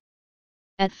Factor.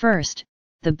 At first,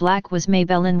 the black was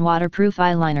Maybelline waterproof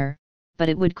eyeliner, but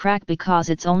it would crack because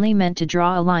it's only meant to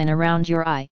draw a line around your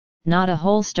eye, not a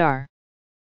whole star.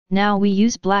 Now we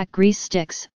use black grease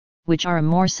sticks, which are a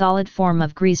more solid form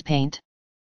of grease paint.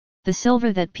 The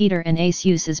silver that Peter and Ace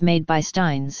use is made by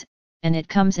Steins, and it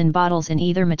comes in bottles in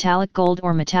either metallic gold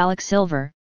or metallic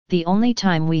silver. The only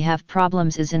time we have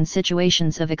problems is in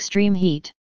situations of extreme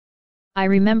heat. I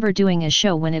remember doing a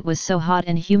show when it was so hot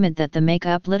and humid that the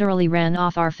makeup literally ran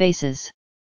off our faces.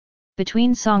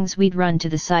 Between songs we'd run to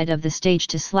the side of the stage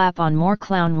to slap on more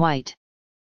clown white.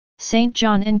 St.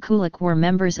 John and Kulik were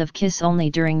members of Kiss only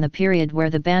during the period where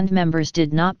the band members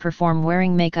did not perform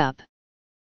wearing makeup.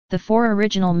 The 4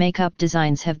 original makeup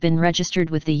designs have been registered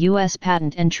with the U.S.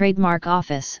 Patent and Trademark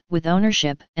Office, with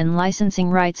ownership and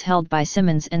licensing rights held by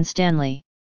Simmons and Stanley.